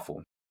it's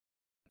awful.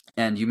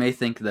 And you may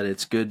think that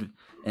it's good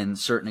in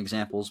certain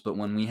examples, but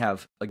when we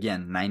have,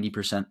 again,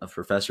 90% of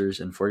professors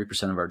and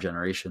 40% of our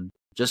generation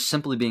just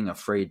simply being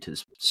afraid to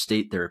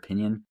state their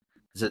opinion,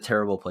 is a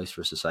terrible place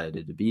for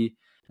society to be.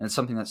 And it's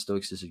something that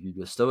Stoics disagreed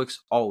with.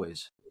 Stoics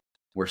always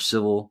were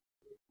civil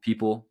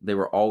people. They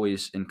were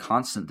always in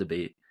constant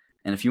debate.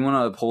 And if you want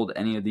to uphold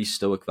any of these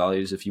Stoic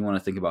values, if you want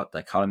to think about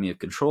dichotomy of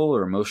control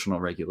or emotional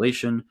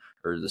regulation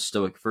or the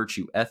Stoic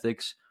virtue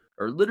ethics,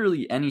 or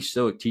literally any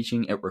Stoic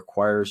teaching, it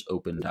requires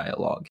open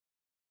dialogue.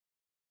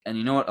 And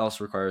you know what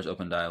else requires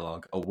open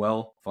dialogue? A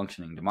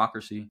well-functioning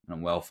democracy and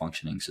a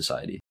well-functioning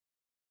society.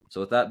 So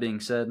with that being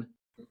said,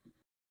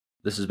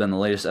 this has been the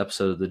latest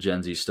episode of the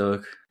Gen Z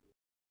Stoic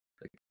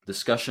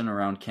discussion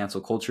around cancel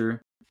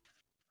culture.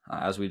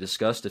 As we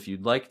discussed, if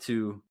you'd like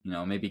to,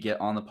 maybe get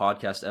on the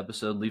podcast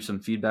episode, leave some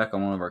feedback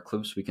on one of our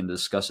clips, we can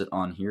discuss it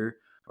on here.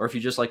 Or if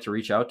you just like to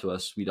reach out to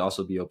us, we'd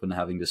also be open to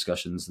having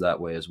discussions that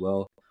way as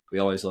well. We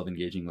always love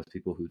engaging with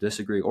people who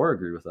disagree or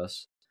agree with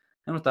us.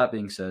 And with that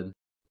being said,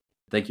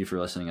 thank you for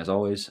listening as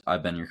always.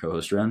 I've been your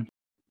co-host, Ren.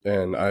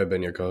 And I've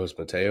been your co-host,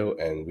 Mateo,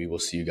 and we will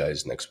see you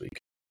guys next week.